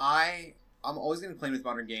 I'm always going to complain with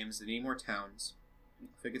modern games. They need more towns.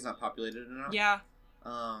 I think it's not populated enough. Yeah.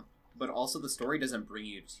 But also the story doesn't bring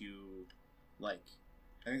you to, like,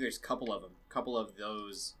 I think there's a couple of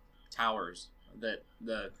those towers that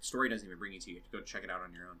the story doesn't even bring you to. You have to go check it out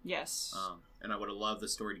on your own. Yes. And I would have loved the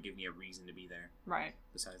story to give me a reason to be there. Right.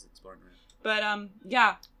 Besides exploring it. But,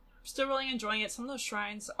 yeah. Still really enjoying it. Some of those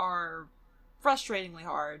shrines are frustratingly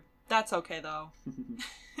hard. That's okay, though.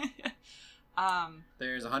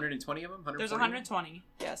 There's 120 of them? There's 120,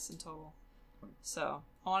 yes, in total. So,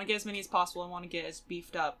 I want to get as many as possible. I want to get as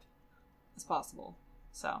beefed up as possible.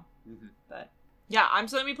 So, but, yeah, I'm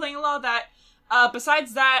still going to be playing a lot of that.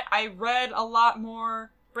 Besides that, I read a lot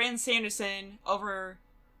more Brandon Sanderson over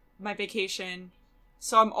my vacation.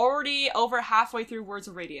 So I'm already over halfway through Words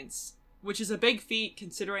of Radiance, which is a big feat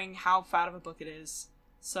considering how fat of a book it is.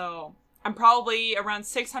 So I'm probably around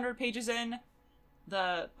 600 pages in.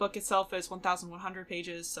 The book itself is 1,100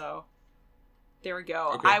 pages, so there we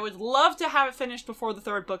go. Okay. I would love to have it finished before the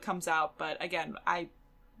 3rd book comes out, but again, I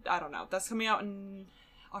don't know. That's coming out in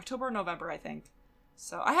October or November, I think.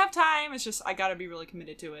 So I have time, it's just I gotta be really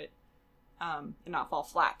committed to it, and not fall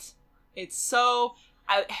flat. It's so...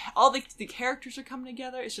 all the characters are coming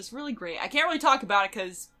together. It's just really great. I can't really talk about it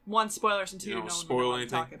because, 1, spoilers, and 2, no one to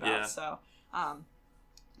talk about. Yeah. So,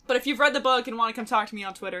 but if you've read the book and want to come talk to me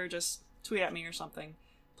on Twitter, just tweet at me or something,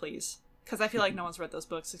 please. Because I feel like no one's read those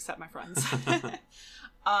books except my friends.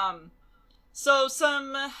 So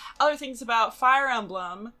some other things about Fire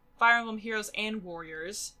Emblem Heroes and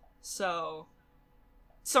Warriors. So,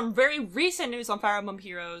 some very recent news on Fire Emblem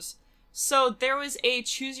Heroes. So there was a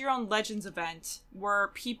Choose Your Own Legends event where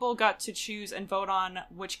people got to choose and vote on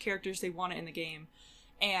which characters they wanted in the game.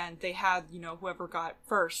 And they had, whoever got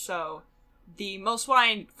first. So the most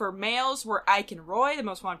wanted for males were Ike and Roy. The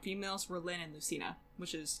most wanted females were Lynn and Lucina,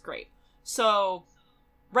 which is great. So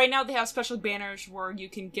right now they have special banners where you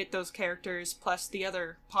can get those characters plus the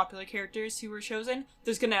other popular characters who were chosen.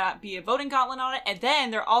 There's going to be a voting gauntlet on it. And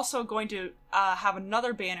then they're also going to have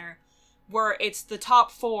another banner where it's the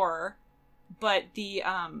top 4... but the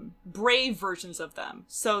brave versions of them.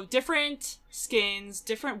 So different skins,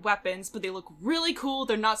 different weapons, but they look really cool.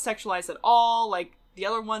 They're not sexualized at all, like the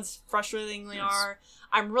other ones frustratingly are.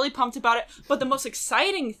 I'm really pumped about it. But the most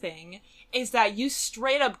exciting thing is that you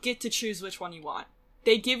straight up get to choose which one you want.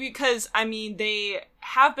 They give you, because, they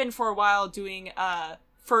have been for a while doing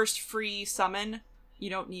first free summon. You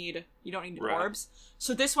don't need orbs.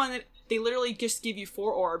 So this one, they literally just give you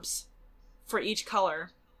 4 orbs for each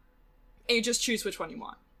color. And you just choose which one you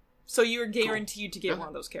want. So you're guaranteed to get one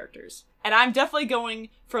of those characters. And I'm definitely going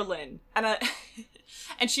for Lynn. And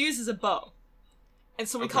and she uses a bow. And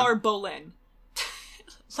so we call her Bolin.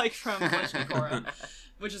 Like from Legend of Korra.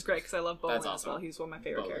 Which is great, because I love Bolin as well. He's one of my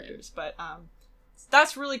favorite characters. But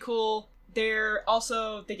that's really cool. They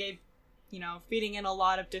gave, feeding in a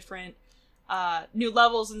lot of different new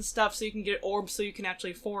levels and stuff, so you can get orbs, so you can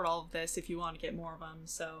actually afford all of this if you want to get more of them.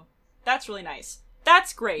 So that's really nice.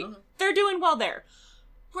 That's great. They're doing well there.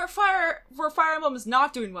 Where Fire Emblem is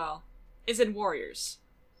not doing well is in Warriors.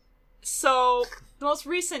 So, the most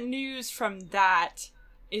recent news from that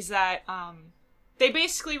is that they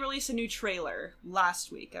basically released a new trailer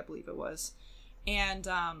last week, I believe it was. And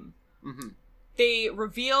they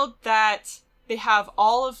revealed that they have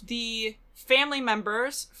all of the family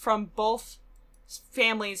members from both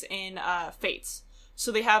families in Fates.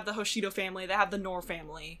 So they have the Hoshido family, they have the Nor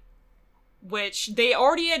family, which they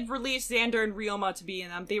already had released Xander and Ryoma to be in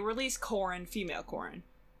them. They released Corrin, female Corrin.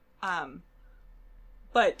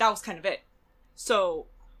 But that was kind of it. So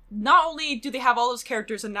not only do they have all those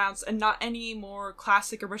characters announced and not any more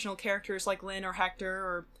classic original characters like Lynn or Hector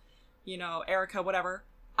or, you know, Erica, whatever,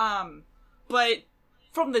 but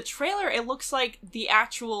from the trailer, it looks like the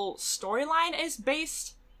actual storyline is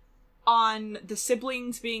based on the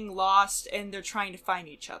siblings being lost and they're trying to find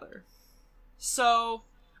each other. So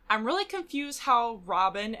I'm really confused how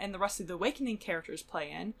Robin and the rest of the Awakening characters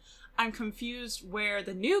play in. I'm confused where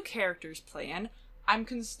the new characters play in.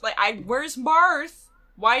 Where's Marth?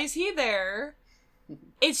 Why is he there?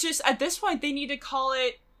 It's just, at this point, they need to call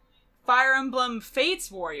it Fire Emblem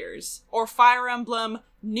Fates Warriors or Fire Emblem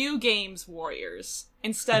New Games Warriors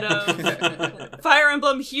instead of Fire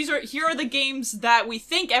Emblem, here are the games that we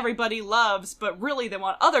think everybody loves, but really they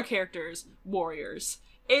want other characters Warriors.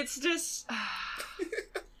 It's just...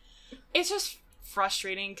 it's just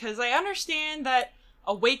frustrating, because I understand that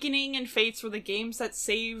Awakening and Fates were the games that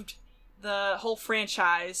saved the whole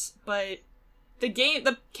franchise, but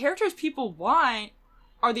the characters people want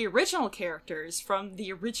are the original characters from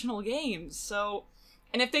the original games. So,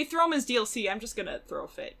 and if they throw them as DLC, I'm just gonna throw a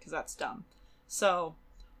fit, because that's dumb. So,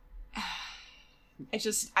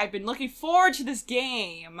 I've been looking forward to this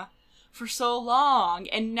game for so long,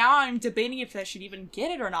 and now I'm debating if I should even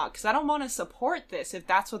get it or not, because I don't want to support this if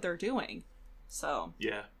that's what they're doing. So.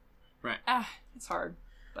 Yeah. Right. It's hard.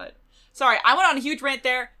 But, sorry, I went on a huge rant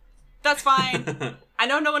there. That's fine. I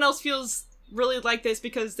know no one else feels really like this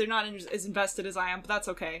because they're not as invested as I am, but that's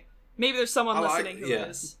okay. Maybe there's someone listening who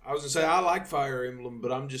is. I was gonna say I like Fire Emblem,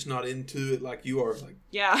 but I'm just not into it like you are. Like,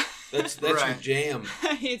 yeah, that's right. Your jam.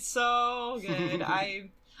 It's so good.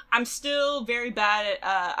 I'm still very bad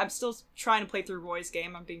at. I'm still trying to play through Roy's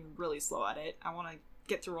game. I'm being really slow at it. I want to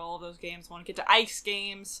get through all of those games. I want to get to Ike's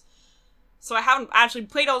games. So I haven't actually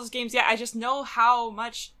played all those games yet. I just know how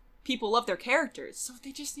much people love their characters, so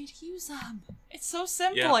they just need to use them. It's so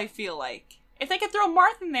simple. Yeah. I feel like if they could throw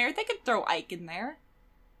Marth in there, they could throw Ike in there.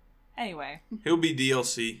 Anyway, he'll be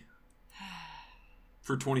DLC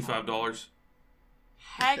for $25.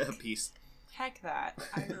 Heck, a piece. Heck that!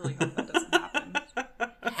 I really hope that doesn't happen.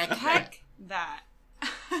 Heck that.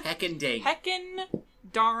 Heckin' dang. Heckin'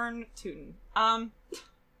 darn tootin'.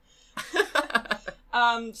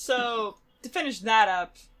 So to finish that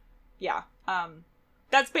up, yeah.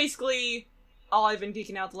 That's basically all I've been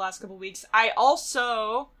geeking out the last couple weeks. I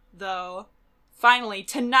also, though, finally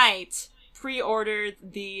tonight pre-ordered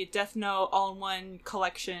the Death Note All-in-One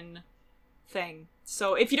collection thing.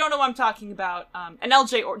 So if you don't know what I'm talking about, and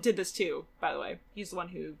LJ did this too, by the way. He's the one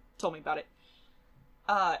who told me about it.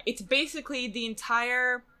 It's basically the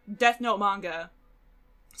entire Death Note manga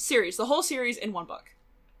series, the whole series in one book.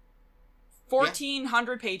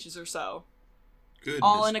 1,400 pages or so. Goodness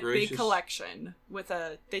all in a gracious. big collection with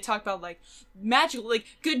they talk about like magical, like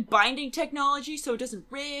good binding technology so it doesn't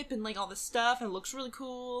rip and like all this stuff, and it looks really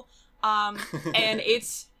cool. And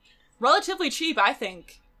it's relatively cheap, I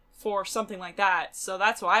think, for something like that. So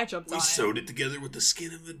that's why I jumped on it. We sewed it together with the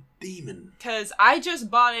skin of a demon. Because I just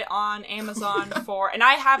bought it on Amazon and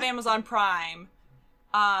I have Amazon Prime.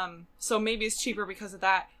 So maybe it's cheaper because of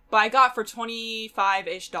that. But I got for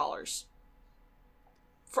 $25-ish.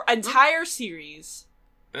 For entire series.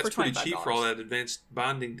 That's for pretty cheap for all that advanced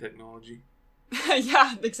bonding technology.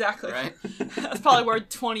 Yeah, exactly. Right? That's probably where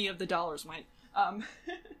 20 of the dollars went.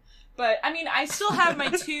 But I mean, I still have my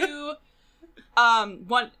two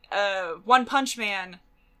One Punch Man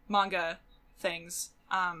manga things.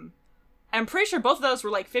 I'm pretty sure both of those were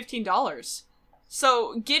like $15.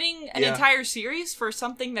 So getting an entire series for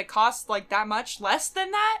something that costs like that much less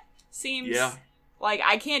than that seems like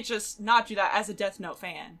I can't just not do that as a Death Note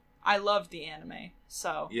fan. I loved the anime,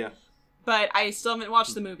 so but I still haven't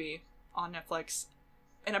watched the movie on Netflix.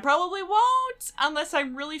 And I probably won't unless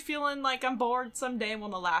I'm really feeling like I'm bored someday and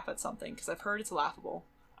want to laugh at something, because I've heard it's laughable.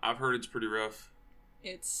 I've heard it's pretty rough.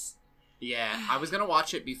 It's... Yeah, I was going to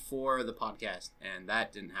watch it before the podcast, and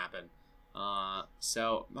that didn't happen.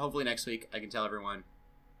 So hopefully next week I can tell everyone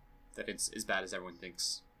that it's as bad as everyone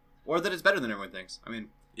thinks. Or that it's better than everyone thinks. I mean...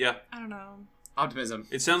 Yeah. I don't know. Optimism.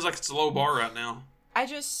 It sounds like it's a low bar right now. I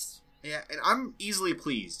just... Yeah, and I'm easily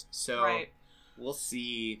pleased, so we'll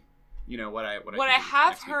see... You know, what I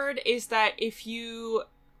have heard is that if you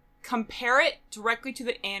compare it directly to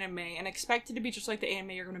the anime and expect it to be just like the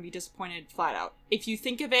anime, you're going to be disappointed flat out. If you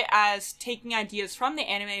think of it as taking ideas from the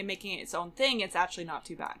anime and making it its own thing, it's actually not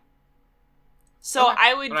too bad. So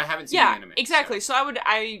I would... But I haven't seen the anime. Exactly. So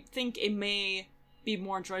I think it may be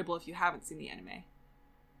more enjoyable if you haven't seen the anime.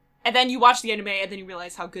 And then you watch the anime and then you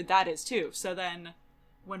realize how good that is too. So then,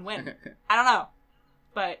 win-win. I don't know.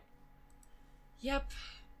 But, yep.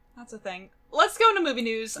 That's a thing. Let's go into movie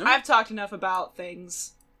news. Mm-hmm. I've talked enough about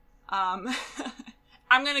things. I'm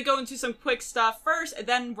going to go into some quick stuff first, and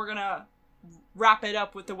then we're going to wrap it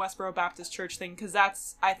up with the Westboro Baptist Church thing, because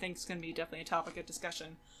that's, I think, is going to be definitely a topic of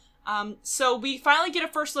discussion. So we finally get a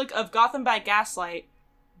first look of Gotham by Gaslight.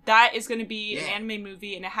 That is going to be an anime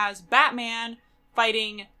movie, and it has Batman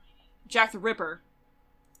fighting Jack the Ripper,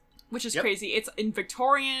 which is crazy. It's in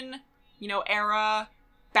Victorian, era.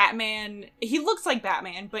 Batman, he looks like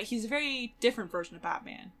Batman, but he's a very different version of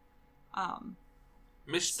Batman.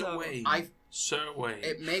 Mr. Wayne. Sir Wayne.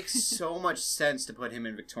 It makes so much sense to put him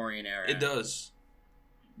in Victorian era. It does.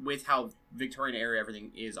 With how Victorian era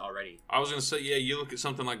everything is already. I was going to say, you look at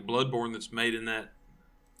something like Bloodborne that's made in that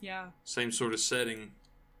same sort of setting.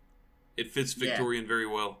 It fits Victorian very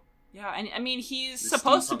well. Yeah, and I mean, he's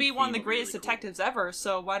supposed to be one of the greatest detectives ever,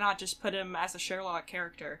 so why not just put him as a Sherlock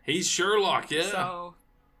character? He's Sherlock, yeah. So...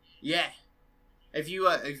 Yeah. If you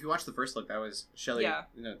watch the first look, that was Shelley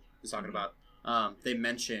was talking about. They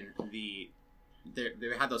mentioned they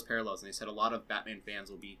had those parallels, and they said a lot of Batman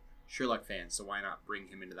fans will be Sherlock fans, so why not bring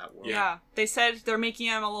him into that world? Yeah, they said they're making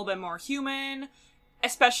him a little bit more human.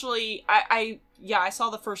 Especially, I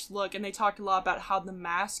saw the first look, and they talked a lot about how the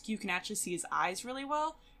mask, you can actually see his eyes really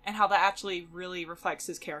well, and how that actually really reflects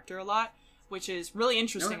his character a lot, which is really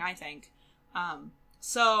interesting, I think.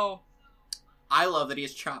 So... I love that he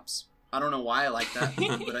has chops. I don't know why I like that,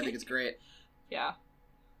 but I think it's great. Yeah.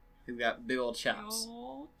 He's got big old chops.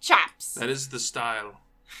 Chops! That is the style.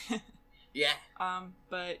 Yeah.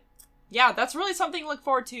 But, yeah, that's really something to look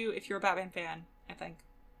forward to if you're a Batman fan, I think.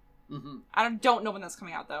 Mm-hmm. I don't know when that's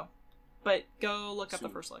coming out, though. But go look up the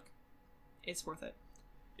first look. It's worth it.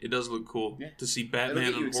 It does look cool to see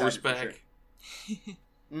Batman on horseback. Sure.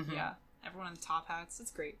 Mm-hmm. Yeah, everyone in top hats.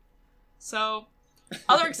 It's great. So,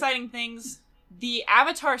 other exciting things... The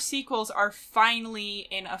Avatar sequels are finally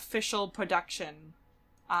in official production.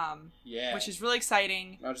 Which is really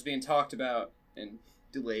exciting. Not just being talked about and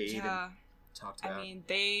delayed and talked about. I mean,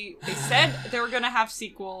 they said they were going to have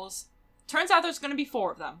sequels. Turns out there's going to be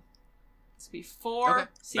 4 of them. It's going to be 4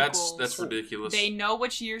 sequels. That's ridiculous. They know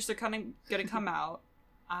which years they're going to come out.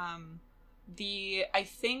 I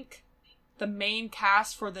think the main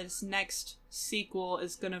cast for this next sequel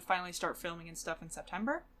is going to finally start filming and stuff in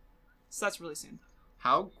September. So that's really soon.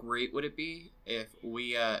 How great would it be if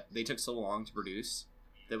they took so long to produce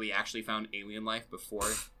that we actually found alien life before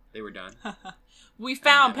they were done? We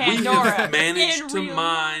found Pandora. We managed to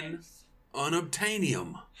mine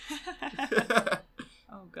unobtainium.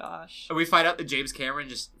 Oh gosh. And we find out that James Cameron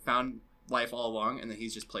just found life all along, and that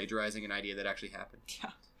he's just plagiarizing an idea that actually happened. Yeah.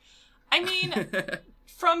 I mean,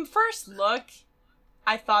 from first look,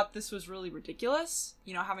 I thought this was really ridiculous,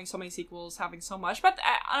 having so many sequels, having so much. But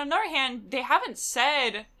on the other hand, they haven't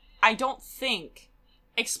said, I don't think,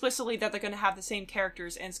 explicitly that they're going to have the same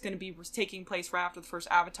characters and it's going to be taking place right after the first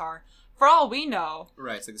Avatar. For all we know,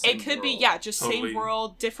 right, it's like the same it could world. Be, just same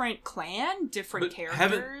world, different clan, different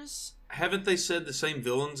characters. Haven't they said the same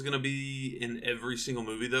villain's going to be in every single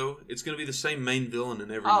movie, though? It's going to be the same main villain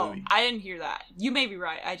in every movie. I didn't hear that. You may be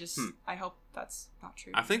right. I hope that's not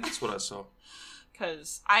true. I think that's what I saw.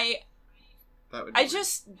 Because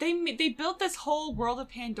they built this whole world of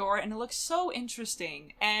Pandora and it looks so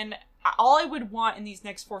interesting. And all I would want in these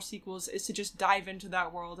next 4 sequels is to just dive into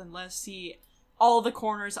that world and let's see all the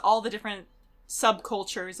corners, all the different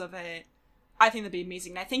subcultures of it. I think that'd be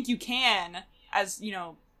amazing. And I think you can, as,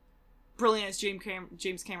 brilliant as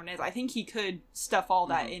James Cameron is, I think he could stuff all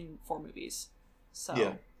that in 4 movies. So.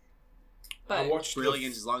 Yeah. But I watched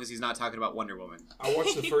brilliant as long as he's not talking about Wonder Woman. I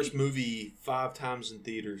watched the first movie 5 times in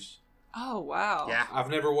theaters. Oh, wow. Yeah. I've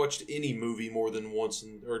never watched any movie more than once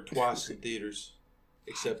or twice in theaters,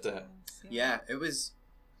 except that. Yeah, it was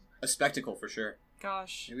a spectacle for sure.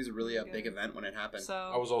 Gosh. It was really a big event when it happened.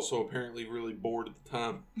 So... I was also apparently really bored at the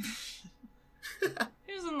time. It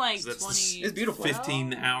was in 20... It's beautiful.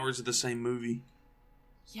 15 hours of the same movie.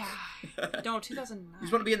 Yeah. No, 2009. We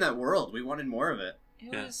just want to be in that world. We wanted more of it.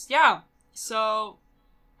 It was... So,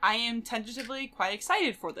 I am tentatively quite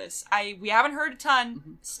excited for this. We haven't heard a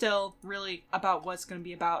ton still, really, about what's going to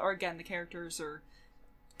be about, or again, the characters, or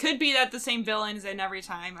could be that the same villain is in every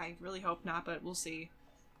time. I really hope not, but we'll see.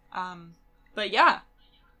 But yeah,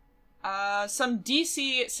 some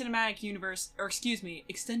DC Cinematic Universe, or excuse me,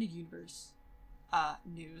 Extended Universe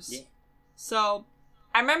news. Yeah. So,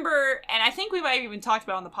 I remember, and I think we might have even talked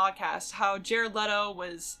about on the podcast, how Jared Leto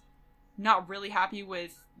was not really happy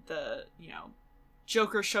with the,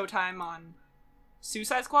 Joker showtime on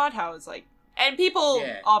Suicide Squad, how it's like, and people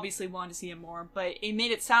obviously wanted to see him more, but it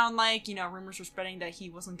made it sound like, rumors were spreading that he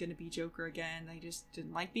wasn't going to be Joker again, they just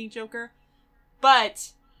didn't like being Joker.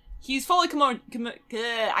 But he's fully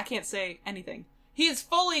I can't say anything. He is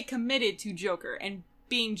fully committed to Joker and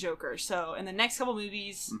being Joker, so in the next couple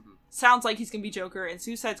movies, sounds like he's going to be Joker in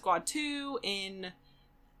Suicide Squad 2, in,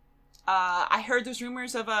 I heard there's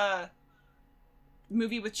rumors of a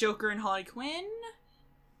movie with Joker and Harley Quinn.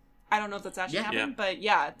 I don't know if that's actually happening, but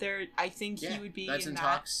I think he would be that's in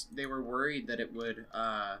talks. They were worried that it would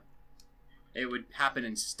happen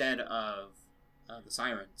instead of the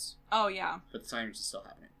Sirens. Oh, yeah. But the Sirens is still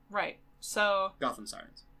happening. Right. So Gotham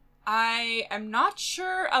Sirens. I am not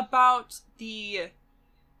sure about the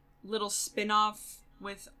little spin-off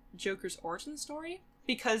with Joker's origin story,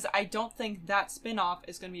 because I don't think that spin-off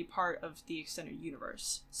is going to be part of the extended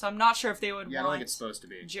universe. So I'm not sure if they would want I don't think it's supposed to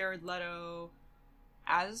be Jared Leto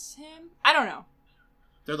as him. I don't know.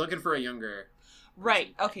 They're looking for a younger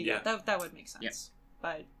right. Okay, that would make sense. Yeah.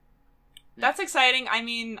 But that's exciting. I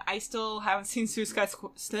mean, I still haven't seen Suicide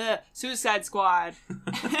Squad.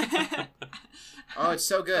 Oh, it's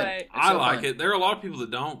so good. It's I so like fun. it. There are a lot of people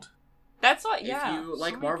that don't. That's what. If you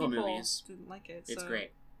like Marvel movies, didn't like it. It's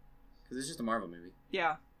great because it's just a Marvel movie.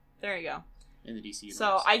 Yeah, there you go. In the DC universe.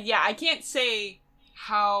 So I can't say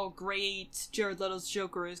how great Jared Leto's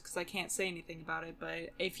Joker is because I can't say anything about it. But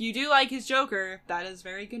if you do like his Joker, that is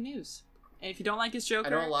very good news. And if you don't like his Joker, I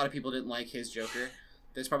know a lot of people didn't like his Joker.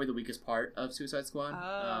 That's probably the weakest part of Suicide Squad.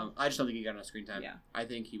 I just don't think he got enough screen time. Yeah. I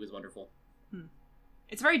think he was wonderful.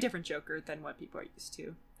 It's a very different Joker than what people are used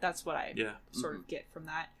to. That's what I sort of get from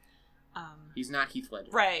that. He's not Heath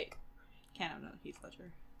Ledger. Right. Can't have no Heath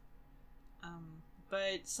Ledger.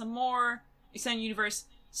 But some more extended universe.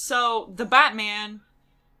 So, The Batman,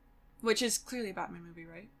 which is clearly a Batman movie,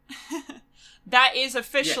 right? That is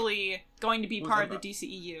officially going to be part of the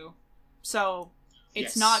DCEU. So,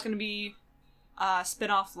 it's not going to be a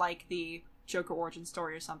spin-off like the Joker origin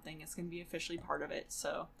story or something. It's going to be officially part of it,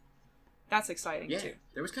 so that's exciting, too.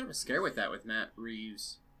 There was kind of a scare with that with Matt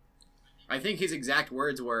Reeves. I think his exact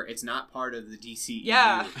words were, it's not part of the DCEU.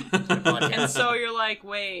 Yeah. And so you're like,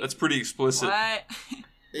 wait. That's pretty explicit. What?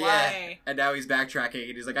 Yeah. Why? And now he's backtracking,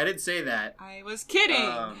 and he's like, I didn't say that. I was kidding.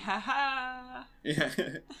 Haha. Yeah.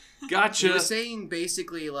 Gotcha. He was saying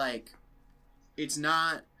basically, like, it's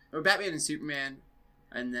not... Or Batman and Superman,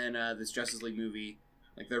 and then this Justice League movie,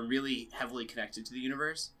 like, they're really heavily connected to the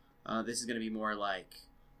universe. This is going to be more like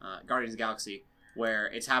Guardians of the Galaxy, where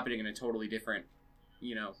it's happening in a totally different,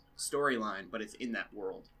 storyline, but it's in that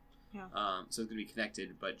world. Yeah. So it's going to be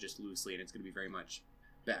connected, but just loosely, and it's going to be very much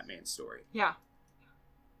Batman's story. Yeah.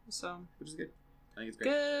 So, which is good. I think it's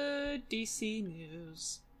great. Good DC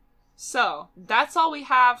news. So, that's all we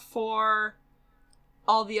have for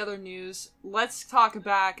all the other news. Let's talk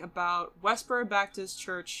back about Westboro Baptist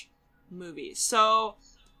Church movies. So,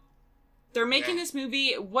 they're making this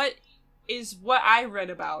movie. What I read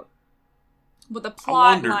about, what the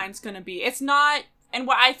plot line's going to be. It's not, and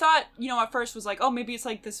what I thought, at first was like, oh, maybe it's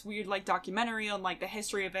like this weird, like, documentary on, like, the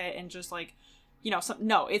history of it and just, like,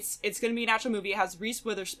 no, it's going to be an actual movie. It has Reese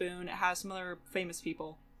Witherspoon. It has some other famous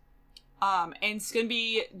people. And it's going to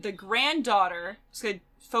be the granddaughter. It's going to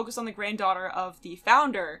focus on the granddaughter of the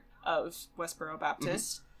founder of Westboro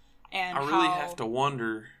Baptist. And I really have to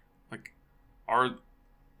wonder, like,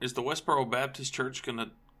 is the Westboro Baptist Church gonna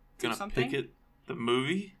picket the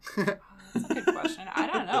movie? That's a good question. I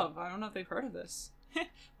don't know. I don't know if they've heard of this.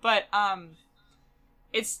 But,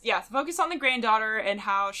 it's, focus on the granddaughter and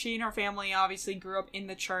how she and her family obviously grew up in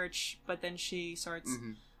the church, but then she starts,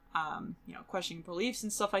 questioning beliefs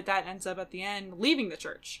and stuff like that, and ends up at the end leaving the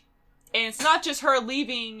church. And it's not just her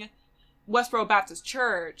leaving Westboro Baptist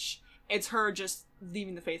Church, it's her just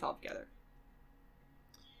leaving the faith altogether.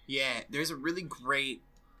 Yeah, there's a really great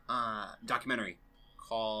documentary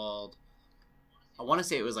called, I want to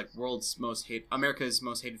say it was like America's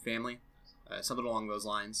Most Hated Family, something along those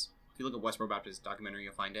lines. If you look at Westboro Baptist documentary,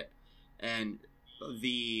 you'll find it. And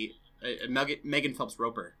the Megan Phelps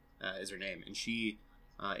Roper is her name, and she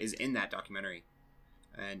is in that documentary.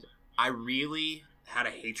 And I really had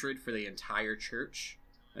a hatred for the entire church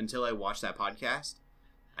until I watched that podcast.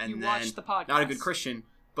 And then, watched the podcast. Not a good Christian,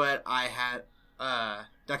 but I had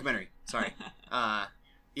documentary. Sorry. When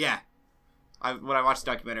I watched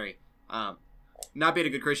the documentary, not being a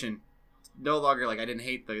good Christian, no longer like I didn't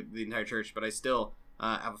hate the entire church, but I still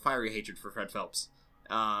have a fiery hatred for Fred Phelps,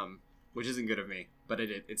 which isn't good of me, but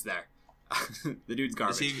it's there. The dude's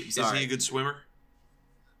garbage. Is he a good swimmer?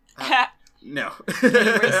 No.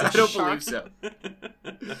 I don't believe so.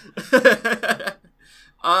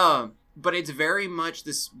 But it's very much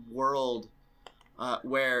this world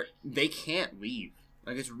where they can't leave.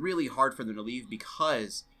 Like, it's really hard for them to leave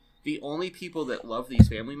because the only people that love these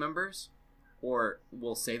family members, or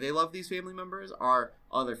will say they love these family members, are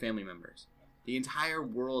other family members. The entire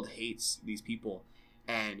world hates these people,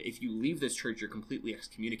 and if you leave this church, you're completely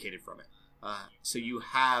excommunicated from it. So you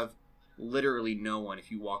have literally no one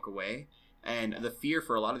if you walk away. And the fear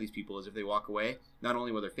for a lot of these people is if they walk away, not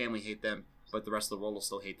only will their family hate them, but the rest of the world will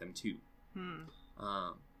still hate them too.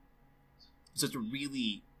 So it's a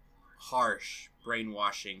really harsh,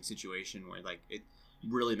 brainwashing situation where, like, it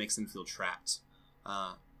really makes them feel trapped.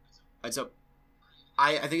 And so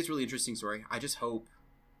I think it's a really interesting story. I just hope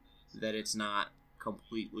that it's not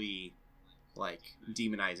completely, like,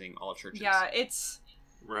 demonizing all churches. Yeah, it's...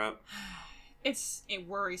 Right. It's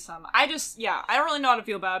worrisome. I don't really know how to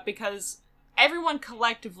feel about it because everyone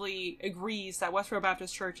collectively agrees that Westboro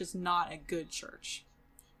Baptist Church is not a good church.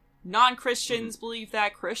 Non-Christians believe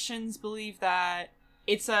that. Christians believe that.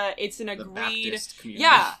 It's an agreed... The Baptist community.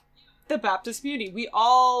 Yeah, the Baptist community. We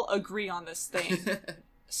all agree on this thing.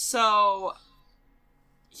 So,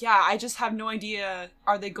 yeah, I just have no idea.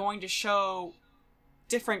 Are they going to show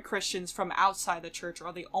different Christians from outside the church, or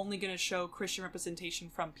are they only going to show Christian representation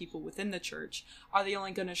from people within the church? Are they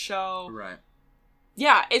only going to show... Right.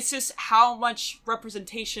 Yeah, it's just how much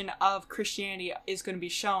representation of Christianity is going to be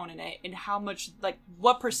shown in it, and how much, like,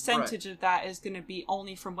 what percentage of that is going to be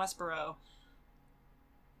only from Westboro.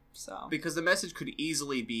 So. Because the message could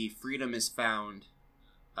easily be freedom is found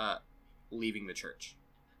leaving the church.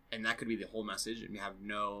 And that could be the whole message, and we have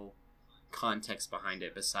no context behind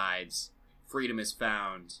it besides freedom is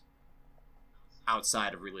found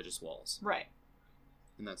outside of religious walls. Right.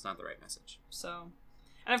 And that's not the right message. So...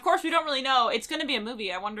 And of course, we don't really know. It's going to be a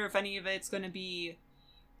movie. I wonder if any of it's going to be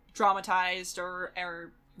dramatized or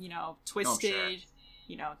twisted,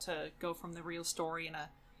 to go from the real story in a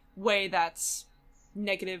way that's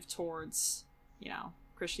negative towards,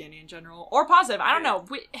 Christianity in general. Or positive. I don't know.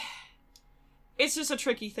 It's just a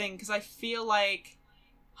tricky thing because I feel like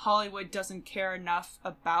Hollywood doesn't care enough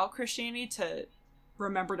about Christianity to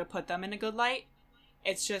remember to put them in a good light.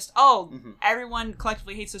 It's just, everyone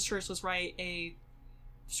collectively hates this church. Let's write a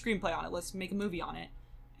screenplay on it. Let's make a movie on it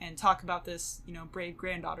and talk about this, brave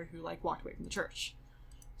granddaughter who, like, walked away from the church.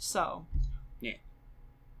 So,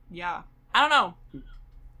 yeah. I don't know.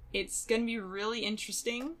 It's gonna be really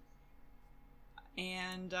interesting,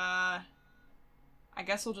 and I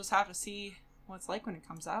guess we'll just have to see what it's like when it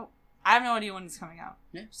comes out. I have no idea when it's coming out.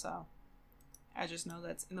 Yeah. So, I just know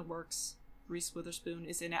that's in the works. Reese Witherspoon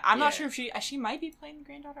is in it. I'm not sure if she might be playing the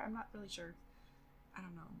granddaughter. I'm not really sure. I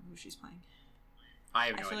don't know who she's playing. I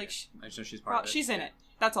have no idea. Like I just know she's part of it. She's in it.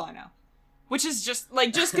 That's all I know. Which is just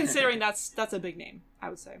considering that's a big name, I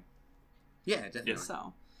would say. Yeah, definitely.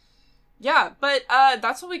 So, yeah, but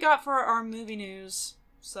that's what we got for our movie news.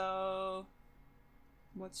 So,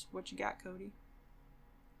 what you got, Cody?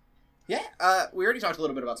 Yeah, we already talked a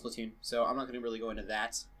little bit about Splatoon, so I'm not going to really go into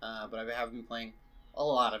that. But I have been playing a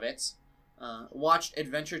lot of it. Watched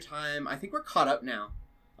Adventure Time. I think we're caught up now.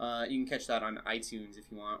 You can catch that on iTunes if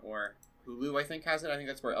you want, or Hulu, I think, has it. I think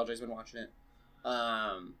that's where LJ's been watching it.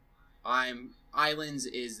 Islands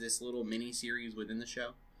is this little mini series within the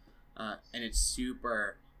show, and it's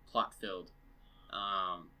super plot filled.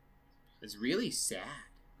 It's really sad.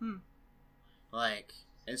 Like,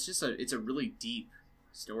 it's a really deep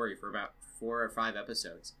story for about 4 or 5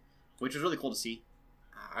 episodes, which was really cool to see.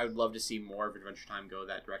 I would love to see more of Adventure Time go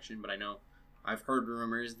that direction, but I know I've heard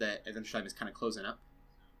rumors that Adventure Time is kind of closing up,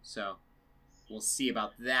 so we'll see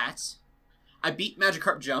about that. I beat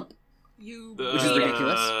Magikarp Jump, which is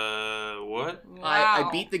ridiculous. What? Wow. I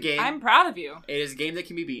beat the game. I'm proud of you. It is a game that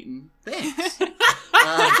can be beaten. Thanks.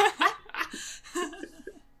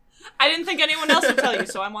 I didn't think anyone else would tell you,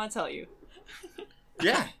 so I want to tell you.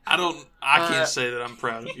 Yeah. I can't say that I'm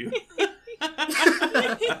proud of you.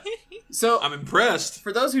 So I'm impressed.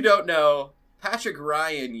 For those who don't know, Patrick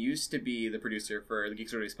Ryan used to be the producer for the Geek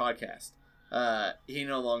Stories podcast. He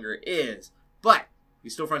no longer is, but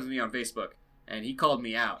he's still friends with me on Facebook, and he called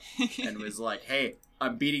me out and was like, "Hey,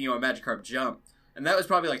 I'm beating you on Magikarp Jump," and that was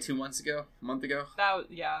probably like 2 months ago, a month ago.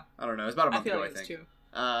 Yeah. I don't know. It was about a month ago, I think. Too.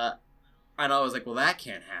 And I was like, "Well, that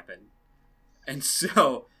can't happen," and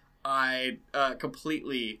so I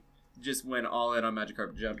completely just went all in on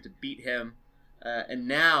Magikarp Jump to beat him, and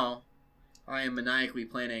now I am maniacally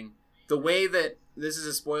planning the way that this is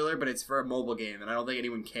a spoiler, but it's for a mobile game, and I don't think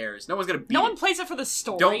anyone cares. No one's gonna beat it. No one plays it for the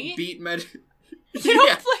story. Don't beat Magic. You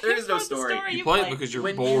don't play there it is no for the story. You play it because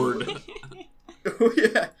you're bored.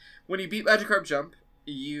 Yeah. When you beat Magikarp Jump,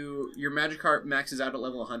 your Magikarp maxes out at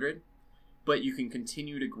level 100, but you can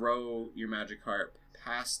continue to grow your Magikarp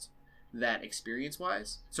past that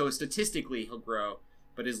experience-wise. So statistically, he'll grow,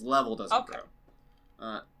 but his level doesn't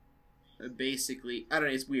grow. Basically, I don't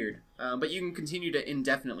know, it's weird. But you can continue to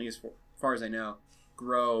indefinitely, as far as I know,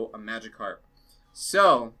 grow a Magikarp.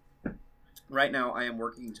 So, right now I am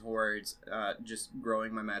working towards just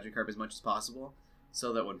growing my Magikarp as much as possible,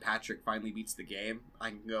 so that when Patrick finally beats the game, I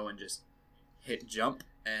can go and just hit jump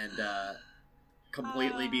and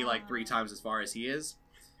completely be like 3 times as far as he is.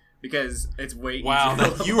 Because it's way easier.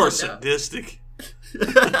 Wow, you are sadistic.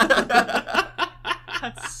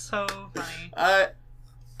 That's so funny.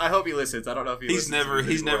 I hope he listens. I don't know if he's never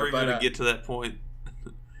going to get to that point.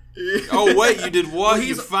 Yeah. Oh wait, you did what? Well,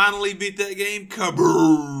 you finally beat that game?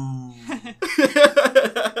 Kaboom!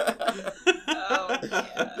 Oh,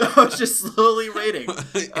 yeah. I was just slowly rating.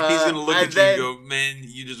 He's going to look at you and go, man,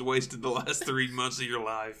 you just wasted the last 3 months of your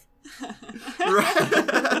life.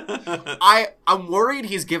 I'm worried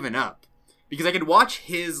he's given up. Because I could watch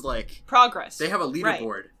his, like... progress. They have a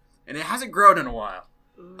leaderboard. And it hasn't grown in a while.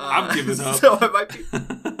 I'm giving up. So I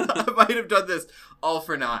might have done this all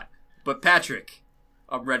for naught. But Patrick,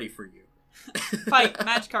 I'm ready for you. Fight.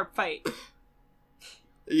 Magikarp fight.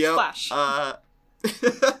 Yep. Splash.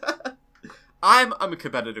 I'm a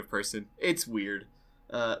competitive person. It's weird.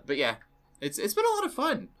 But yeah, it's been a lot of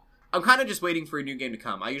fun. I'm kind of just waiting for a new game to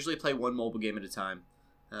come. I usually play one mobile game at a time.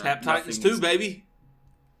 Tap Titans 2, baby.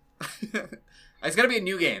 It's got to be a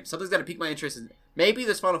new game. Something's got to pique my interest. Maybe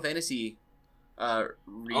this Final Fantasy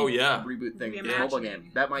reboot thing, this mobile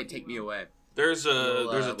game. That might take me away. There's a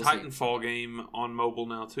we'll Titanfall game on mobile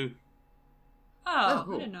now, too. Oh,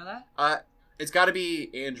 cool. I didn't know that. It's got to be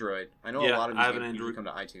Android. I know a lot of these games usually come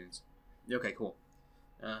to iTunes. Okay, cool.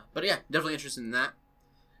 But yeah, definitely interested in that.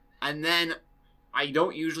 And then, I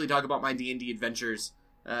don't usually talk about my D&D adventures,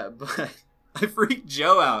 but I freaked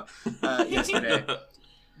Joe out yesterday.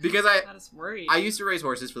 Because I used to raise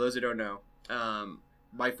horses, for those who don't know.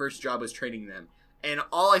 My first job was training them. And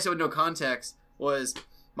all I said with no context was,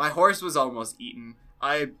 my horse was almost eaten.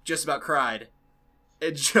 I just about cried.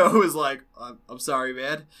 And Joe was like, I'm sorry,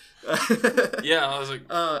 man. Yeah, I was like,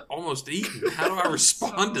 almost eaten. How do I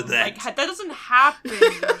respond to that? Like, that doesn't happen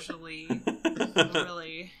usually.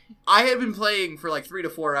 Really. I had been playing for like 3 to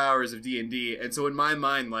 4 hours of D&D, and so in my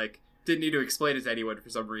mind, like, didn't need to explain it to anyone for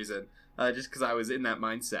some reason, just because I was in that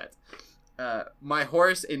mindset. My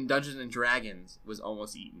horse in Dungeons and Dragons was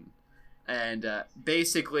almost eaten. And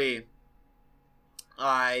basically,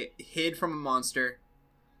 I hid from a monster.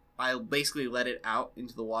 I basically let it out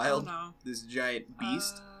into the wild, this giant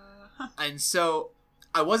beast. And so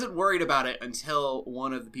I wasn't worried about it until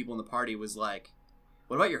one of the people in the party was like,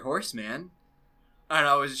 what about your horse, man? And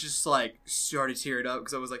I was just like, started tearing up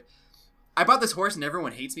because I was like, I bought this horse and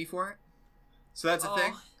everyone hates me for it. So that's the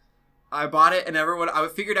thing. I bought it and I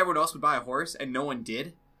figured everyone else would buy a horse and no one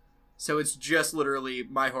did. So it's just literally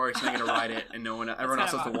my horse and I'm going to ride it and everyone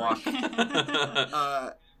else has to walk.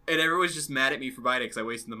 And everyone's just mad at me for buying it because I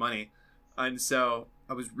wasted the money. And so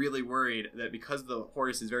I was really worried that because the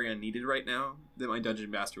horse is very unneeded right now, that my dungeon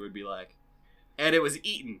master would be like, and it was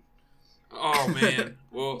eaten. Oh, man.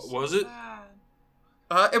 Well, was it?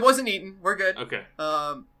 It wasn't eaten. We're good. Okay.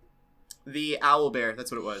 The owlbear,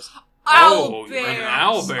 that's what it was. Owlbear! An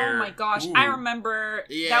owlbear. Oh my gosh. Ooh. I remember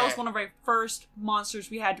that was one of our first monsters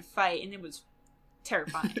we had to fight, and it was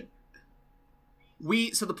terrifying.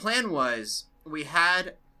 So the plan was, we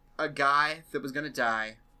had a guy that was going to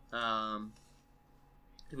die.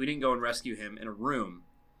 We didn't go and rescue him in a room.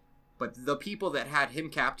 But the people that had him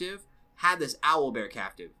captive had this owlbear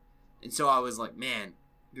captive. And so I was like, man,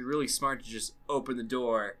 it'd be really smart to just open the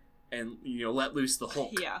door and, let loose the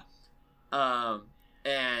Hulk. Yeah.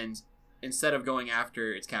 And instead of going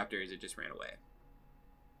after its captors, it just ran away.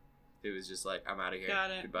 It was just like, I'm out of here.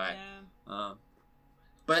 Got it. Goodbye. Yeah.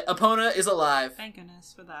 But Epona is alive. Thank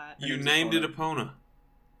goodness for that. You named it Epona.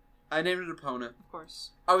 I named it Epona. Of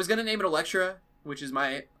course. I was gonna name it Electra, which is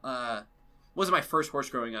wasn't my first horse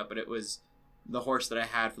growing up, but it was the horse that I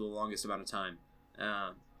had for the longest amount of time.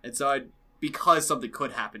 And so because something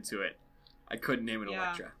could happen to it, I couldn't name it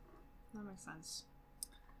Electra. That makes sense.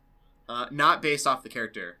 Not based off the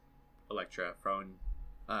character Electra from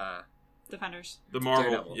Defenders. The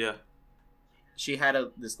Marvel, Daredevil. yeah. She had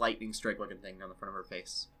this lightning strike looking thing on the front of her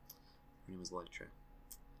face. Her name was Electra.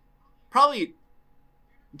 Probably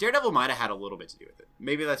Daredevil might have had a little bit to do with it.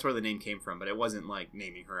 Maybe that's where the name came from, but it wasn't like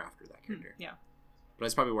naming her after that character. Yeah. but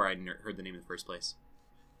that's probably where I heard the name in the first place.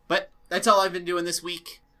 But that's all I've been doing this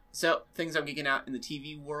week. So, things I'm geeking out in the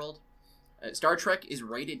TV world. Star Trek is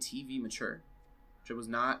rated TV mature, which I was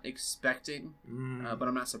not expecting, but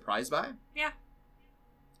I'm not surprised by. Yeah.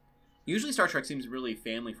 Usually Star Trek seems really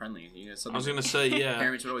family-friendly. I was going to say, yeah.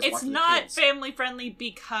 Parents would always it's watch with not their kids. family-friendly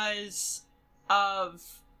because of...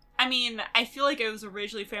 I mean, I feel like it was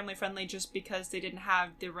originally family-friendly just because they didn't have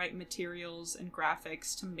the right materials and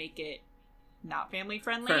graphics to make it not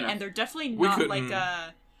family-friendly. And they're definitely not like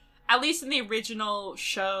a... At least in the original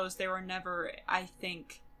shows, they were never, I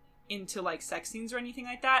think, into like sex scenes or anything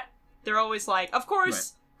like that. They're always like, of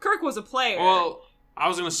course, Kirk was a player. Well, I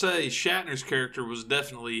was going to say, Shatner's character was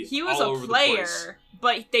definitely he was all a over player, the place.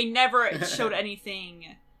 but they never showed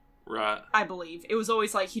anything. Right. I believe. It was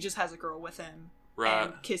always like he just has a girl with him. Right.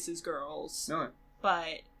 And kisses girls. No.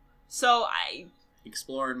 But, so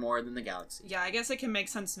exploring more than the galaxy. Yeah, I guess it can make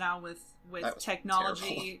sense now with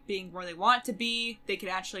technology terrible. being where they want to be. They can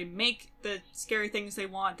actually make the scary things they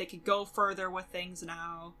want. They could go further with things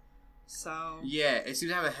now. So yeah, it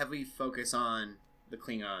seems to have a heavy focus on the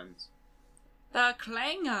Klingons. The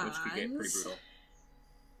Klingons, which could get pretty brutal.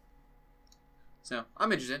 So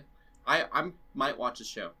I'm interested. I might watch this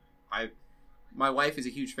show. My wife is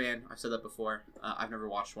a huge fan. I've said that before. I've never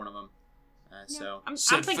watched one of them. So I'm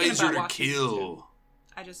Set thinking Phaser about to watching it too. kill.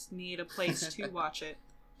 I just need a place to watch it.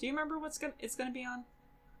 Do you remember it's gonna be on?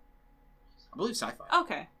 I believe Sci-Fi.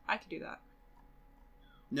 Okay, I could do that.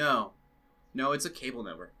 No, it's a cable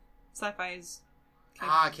network. Sci-Fi is.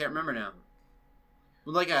 I can't remember now.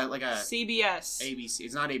 Like a CBS. ABC.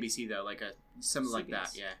 It's not ABC though. Like something like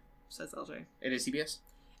that. Yeah. Says LJ. It is CBS.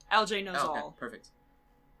 LJ knows okay. all. Perfect.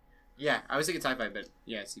 Yeah, I was thinking Sci-Fi, but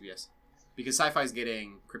yeah, it's CBS because Sci-Fi is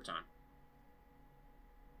getting Krypton.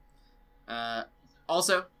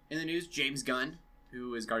 Also in the news, James Gunn,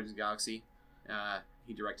 who is Guardians of the Galaxy,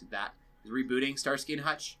 he directed that, is rebooting Starsky and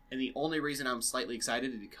Hutch, and the only reason I'm slightly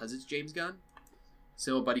excited is because it's James Gunn.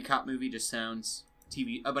 So a buddy cop movie just sounds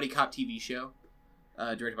a buddy cop TV show,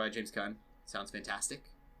 directed by James Gunn, sounds fantastic.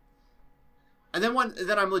 And then one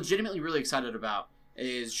that I'm legitimately really excited about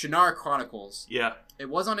is Shannara Chronicles. Yeah, it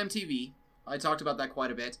was on MTV. I talked about that quite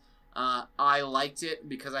a bit. I liked it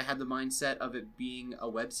because I had the mindset of it being a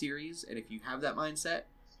web series, and if you have that mindset,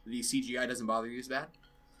 the CGI doesn't bother you as bad.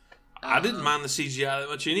 I didn't mind the CGI that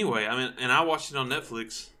much anyway. I mean, and I watched it on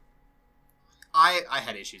Netflix. I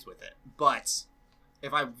had issues with it, but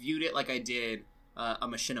if I viewed it like I did a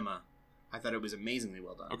Machinima, I thought it was amazingly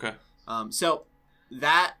well done. Okay. So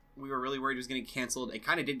that we were really worried it was going to get canceled. It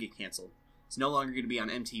kind of did get canceled. It's no longer going to be on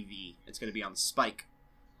MTV. It's going to be on Spike,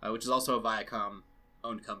 which is also a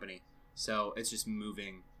Viacom-owned company. So it's just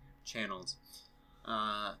moving channels.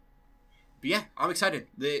 But yeah, I'm excited.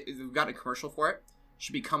 They've got a commercial for it.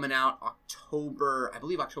 Should be coming out October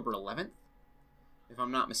 11th, if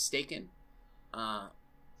I'm not mistaken.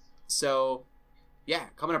 So yeah,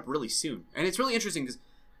 coming up really soon. And it's really interesting because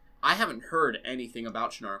I haven't heard anything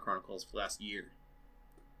about Shannara Chronicles for the last year.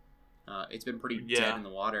 It's been pretty dead in the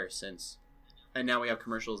water since. And now we have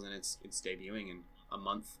commercials and it's debuting in a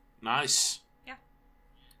month. Nice.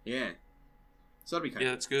 Yeah. So that'd be kind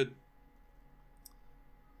of that's good.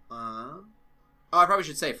 I probably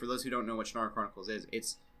should say, for those who don't know what Shannara Chronicles is,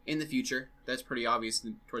 it's in the future. That's pretty obvious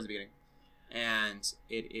towards the beginning. And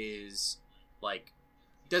it is, like,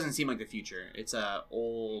 it doesn't seem like the future. It's a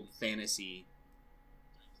old fantasy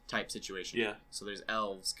type situation. Yeah. So there's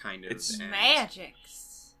elves, kind of. It's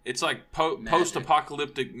magics. It's like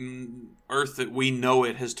post-apocalyptic Earth that we know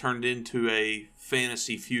it has turned into a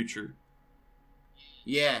fantasy future.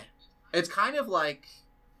 Yeah. It's kind of like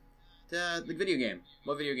the video game.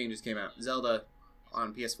 What video game just came out? Zelda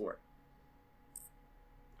on PS4.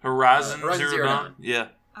 Horizon Zero Dawn? Yeah.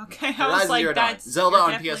 Okay, I Horizon was like, Zero Dawn. that's Zelda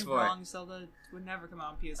on definitely PS4. wrong. Zelda would never come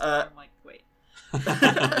out on PS4. I'm like, wait.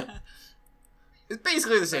 It's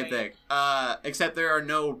basically the same thing, except there are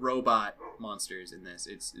no robot monsters in this.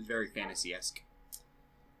 It's very fantasy-esque.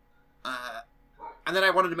 And then I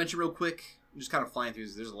wanted to mention real quick, just kind of flying through,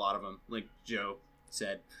 there's a lot of them, like Joe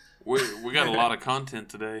said. We got a lot of content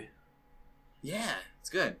today. Yeah, it's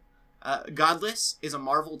good. Godless is a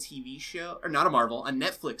Marvel TV show, or not a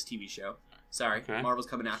Netflix TV show. Sorry, okay. Marvel's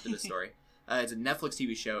coming after this story. It's a Netflix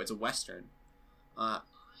TV show. It's a Western.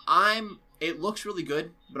 It looks really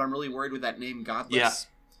good, but I'm really worried with that name, Godless.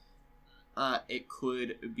 Yeah. It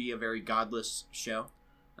could be a very godless show.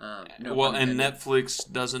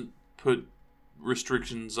 Netflix doesn't put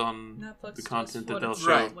restrictions on Netflix the content that they'll show.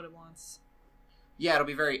 Right. What it wants. Yeah, it'll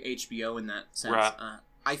be very HBO in that sense. Right.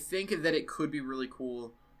 I think that it could be really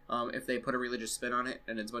cool if they put a religious spin on it,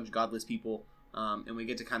 and it's a bunch of godless people, and we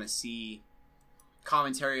get to kind of see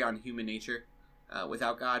commentary on human nature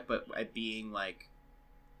without God, but at being like,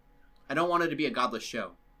 I don't want it to be a godless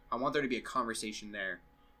show. I want there to be a conversation there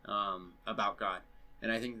about God,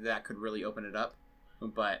 and I think that could really open it up.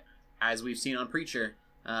 But as we've seen on Preacher,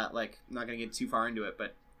 like, I'm not going to get too far into it,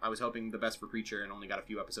 but I was hoping the best for Preacher and only got a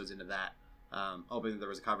few episodes into that, hoping that there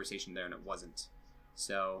was a conversation there, and it wasn't.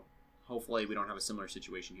 So hopefully we don't have a similar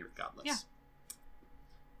situation here with Godless. Yeah.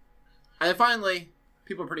 And then finally,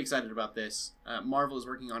 people are pretty excited about this. Marvel is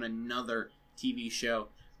working on another TV show.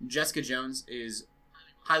 Jessica Jones is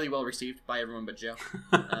highly well received by everyone but Joe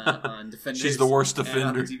on Defenders. She's the worst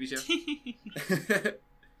defender. On the TV show.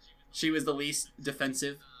 She was the least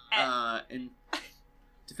defensive in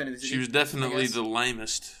defending the city. She was definitely the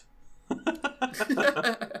lamest.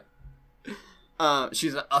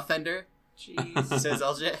 She's an offender. Jeez. Says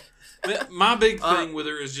LJ. My big thing with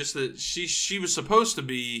her is just that she was supposed to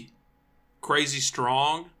be crazy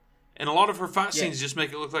strong, and a lot of her fight scenes just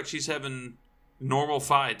make it look like she's having normal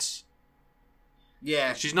fights.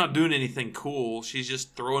 Yeah. She's not doing anything cool. She's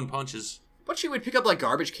just throwing punches. But she would pick up like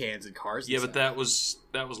garbage cans and cars. And but that was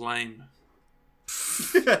lame.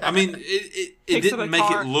 I mean, it didn't make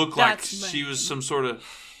it look like she was some sort of.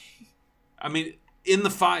 I mean, in the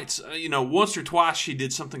fights, once or twice she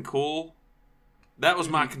did something cool. That was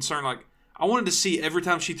my concern. Like, I wanted to see every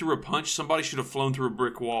time she threw a punch, somebody should have flown through a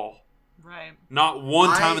brick wall. Right. Not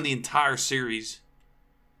one time in the entire series.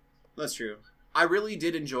 That's true. I really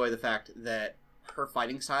did enjoy the fact that her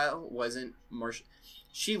fighting style wasn't more.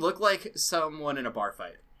 She looked like someone in a bar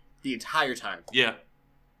fight the entire time. Yeah.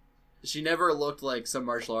 She never looked like some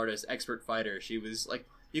martial artist, expert fighter. She was like,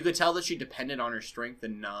 you could tell that she depended on her strength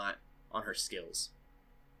and not on her skills.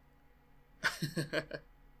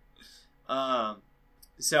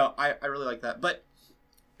 So I really like that. But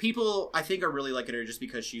people, I think, are really liking her just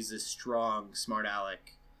because she's this strong, smart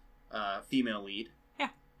aleck female lead. Yeah.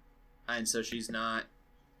 And so she's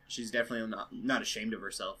definitely not ashamed of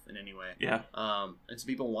herself in any way. Yeah. And so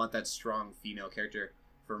people want that strong female character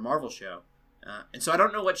for a Marvel show. And so I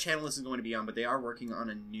don't know what channel this is going to be on, but they are working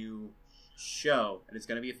on a new show, and it's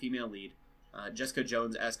going to be a female lead. Jessica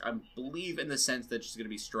Jones-esque, I believe, in the sense that she's going to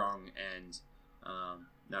be strong and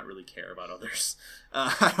not really care about others.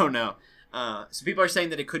 I don't know. So people are saying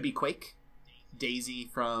that it could be Quake, Daisy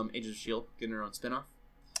from Agents of S.H.I.E.L.D. getting her own spinoff.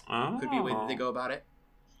 Oh. Could be a way that they go about it.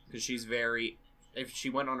 Because she's if she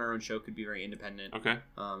went on her own show, could be very independent. Okay.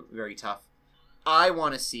 Very tough. I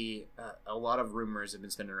want to see, a lot of rumors have been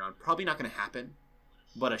spinning around, probably not going to happen,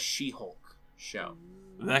 but a She-Hulk show.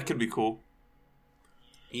 That could be cool.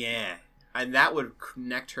 Yeah. And that would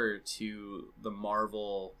connect her to the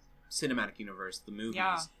Marvel Cinematic Universe, the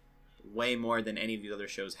movies, way more than any of the other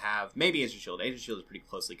shows have. Maybe Agents of S.H.I.E.L.D. Agents of S.H.I.E.L.D. is pretty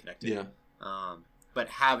closely connected. Yeah. But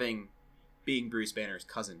being Bruce Banner's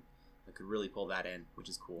cousin, I could really pull that in, which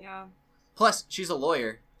is cool. Yeah. Plus, she's a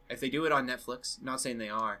lawyer. If they do it on Netflix, not saying they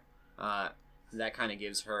are, that kind of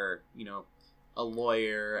gives her, a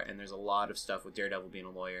lawyer, and there's a lot of stuff with Daredevil being a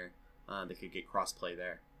lawyer that could get cross-play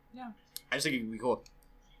there. Yeah. I just think it would be cool.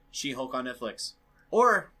 She-Hulk on Netflix.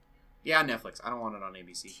 Or, Netflix. I don't want it on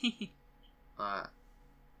ABC.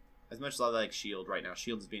 As much as I like S.H.I.E.L.D. right now,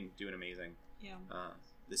 S.H.I.E.L.D. has been doing amazing. Yeah.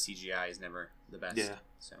 The CGI is never the best. Yeah.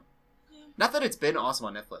 So, not that it's been awesome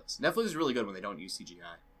on Netflix. Netflix is really good when they don't use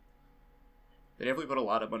CGI. They definitely put a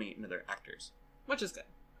lot of money into their actors. Which is good.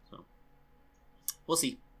 So, we'll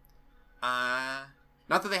see. Not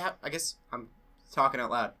that they have... I guess I'm talking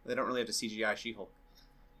out loud. They don't really have to CGI She-Hulk.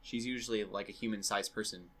 She's usually like a human-sized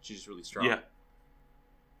person. She's just really strong. Yeah.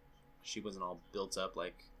 She wasn't all built up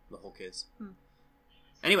like the Hulk is.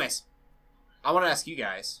 Anyways, I want to ask you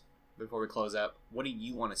guys, before we close up, what do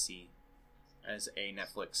you want to see as a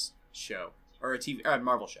Netflix show? Or a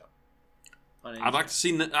Marvel show? I'd like to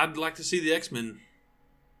see the X-Men.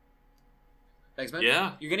 X-Men?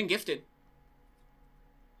 Yeah. You're getting Gifted.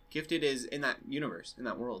 Gifted is in that universe, in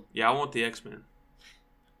that world. Yeah, I want the X-Men.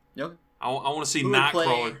 Okay. I want to see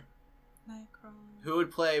Nightcrawler. Who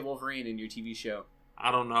would play Wolverine in your TV show?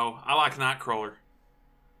 I don't know. I like Nightcrawler.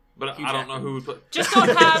 But I don't know who would play. Just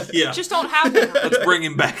don't have just don't have him. Let's bring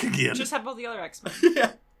him back again. Just have all the other X-Men.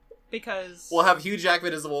 Yeah. Because we'll have Hugh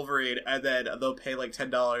Jackman as the Wolverine, and then they'll pay like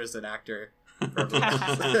 $10 an actor.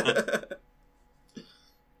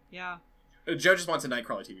 Yeah. Joe just wants a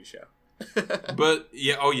Nightcrawler TV show. But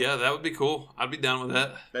yeah, that would be cool. I'd be down with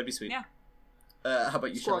that. That'd be sweet. Yeah. How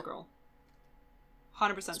about you, Squirrel Girl?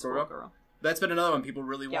 100% Squirrel Girl. That's been another one people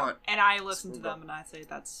really want. And I listen to them and I say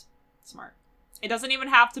that's smart. It doesn't even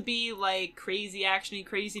have to be like crazy actiony,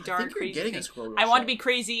 crazy dark, I think you're crazy. Getting a Squirrel Girl I want show. to be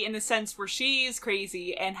crazy in the sense where she's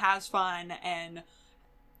crazy and has fun and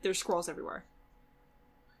there's squirrels everywhere.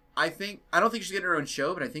 I don't think she's getting her own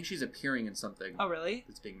show, but I think she's appearing in something. Oh, really?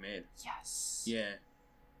 That's being made. Yes. Yeah.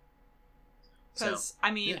 Because,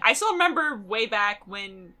 I still remember way back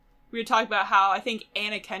when we were talking about how I think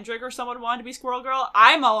Anna Kendrick or someone wanted to be Squirrel Girl.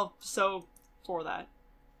 I'm all so for that.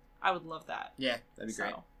 I would love that. Yeah, that'd be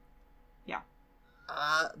great. Yeah.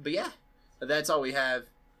 But yeah, that's all we have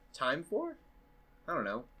time for? I don't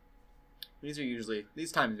know.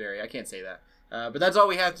 These times vary. I can't say that. But that's all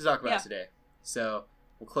we have to talk about today. So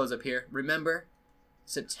we'll close up here. Remember,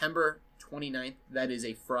 September 29th, that is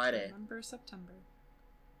a Friday. Remember September.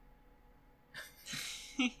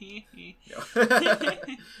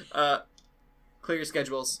 Clear your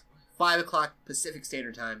schedules. 5 o'clock Pacific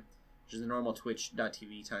Standard Time, which is the normal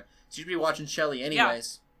Twitch.tv time. So you should be watching Shelly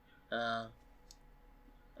anyways. Yeah.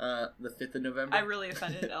 The 5th of November. I really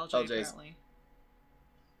offended LJ apparently.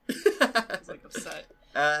 He's like upset.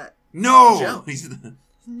 No! Joe.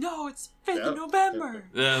 No, it's 5th of November.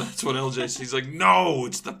 Yeah, that's what LJ says. He's like, no,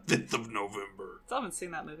 it's the 5th of November. I haven't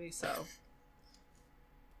seen that movie, so.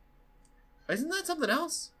 Isn't that something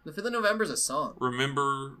else? The 5th of November is a song.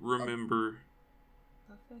 Remember. The 5th of November.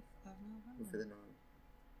 The 5th of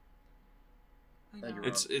November. I know.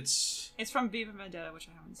 It's from Viva Vendetta, which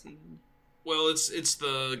I haven't seen. Well, it's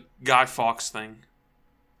the Guy Fawkes thing.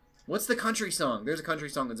 What's the country song? There's a country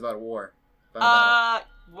song that's about a war. What?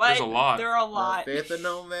 There's a lot. There are a lot. The 5th of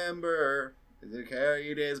November, they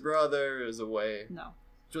carried his brothers away. No.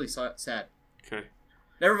 It's really sad. Okay.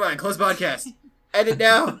 Never mind. Close podcast. Edit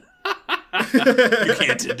down. You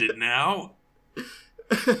can't end it now.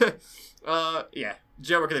 Yeah.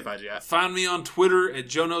 Joe, where can they find you at? Find me on Twitter at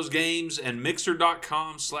JoeKnowsGames and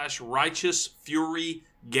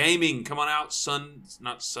Mixer.com/RighteousFuryGaming. Come on out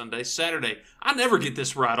Saturday. I never get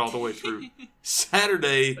this right all the way through.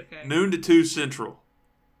 Saturday, noon to 2 Central.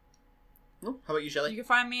 How about you, Shelly? You can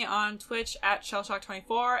find me on Twitch at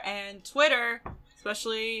ShellShock24 and Twitter,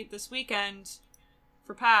 especially this weekend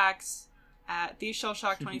for PAX, at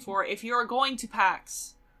TheShellShock24. If you are going to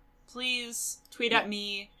PAX, please tweet at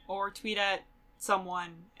me or tweet at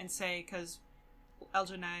someone and say, because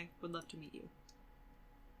LJ and I would love to meet you.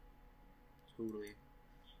 Totally.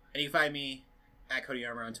 And you can find me at Cody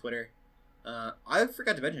Armor on Twitter. I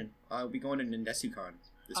forgot to mention, I'll be going to NindesuCon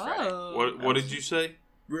this Friday. What did you say?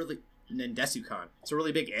 Really, NindesuCon. It's a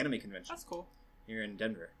really big anime convention. That's cool. Here in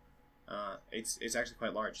Denver. It's actually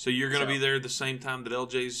quite large. So you're going to be there at the same time that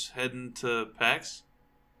LJ's heading to PAX?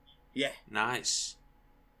 Yeah. Nice.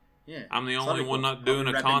 Yeah. I'm the only one not doing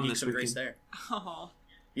a con this weekend. There. Oh.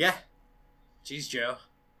 Yeah. Jeez, Joe.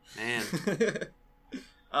 Man.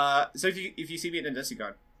 So if you see me at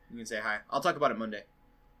NindesuCon, you can say hi. I'll talk about it Monday.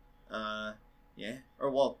 Yeah.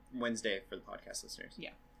 Or Wednesday for the podcast listeners.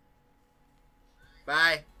 Yeah.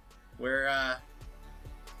 Bye. We're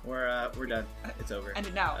done. It's over. End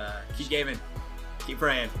it now. Keep gaming. Keep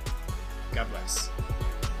praying. God bless.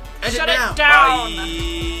 End Shut it now. It down. Bye.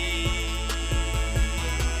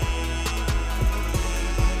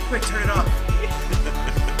 Quick, turn it off.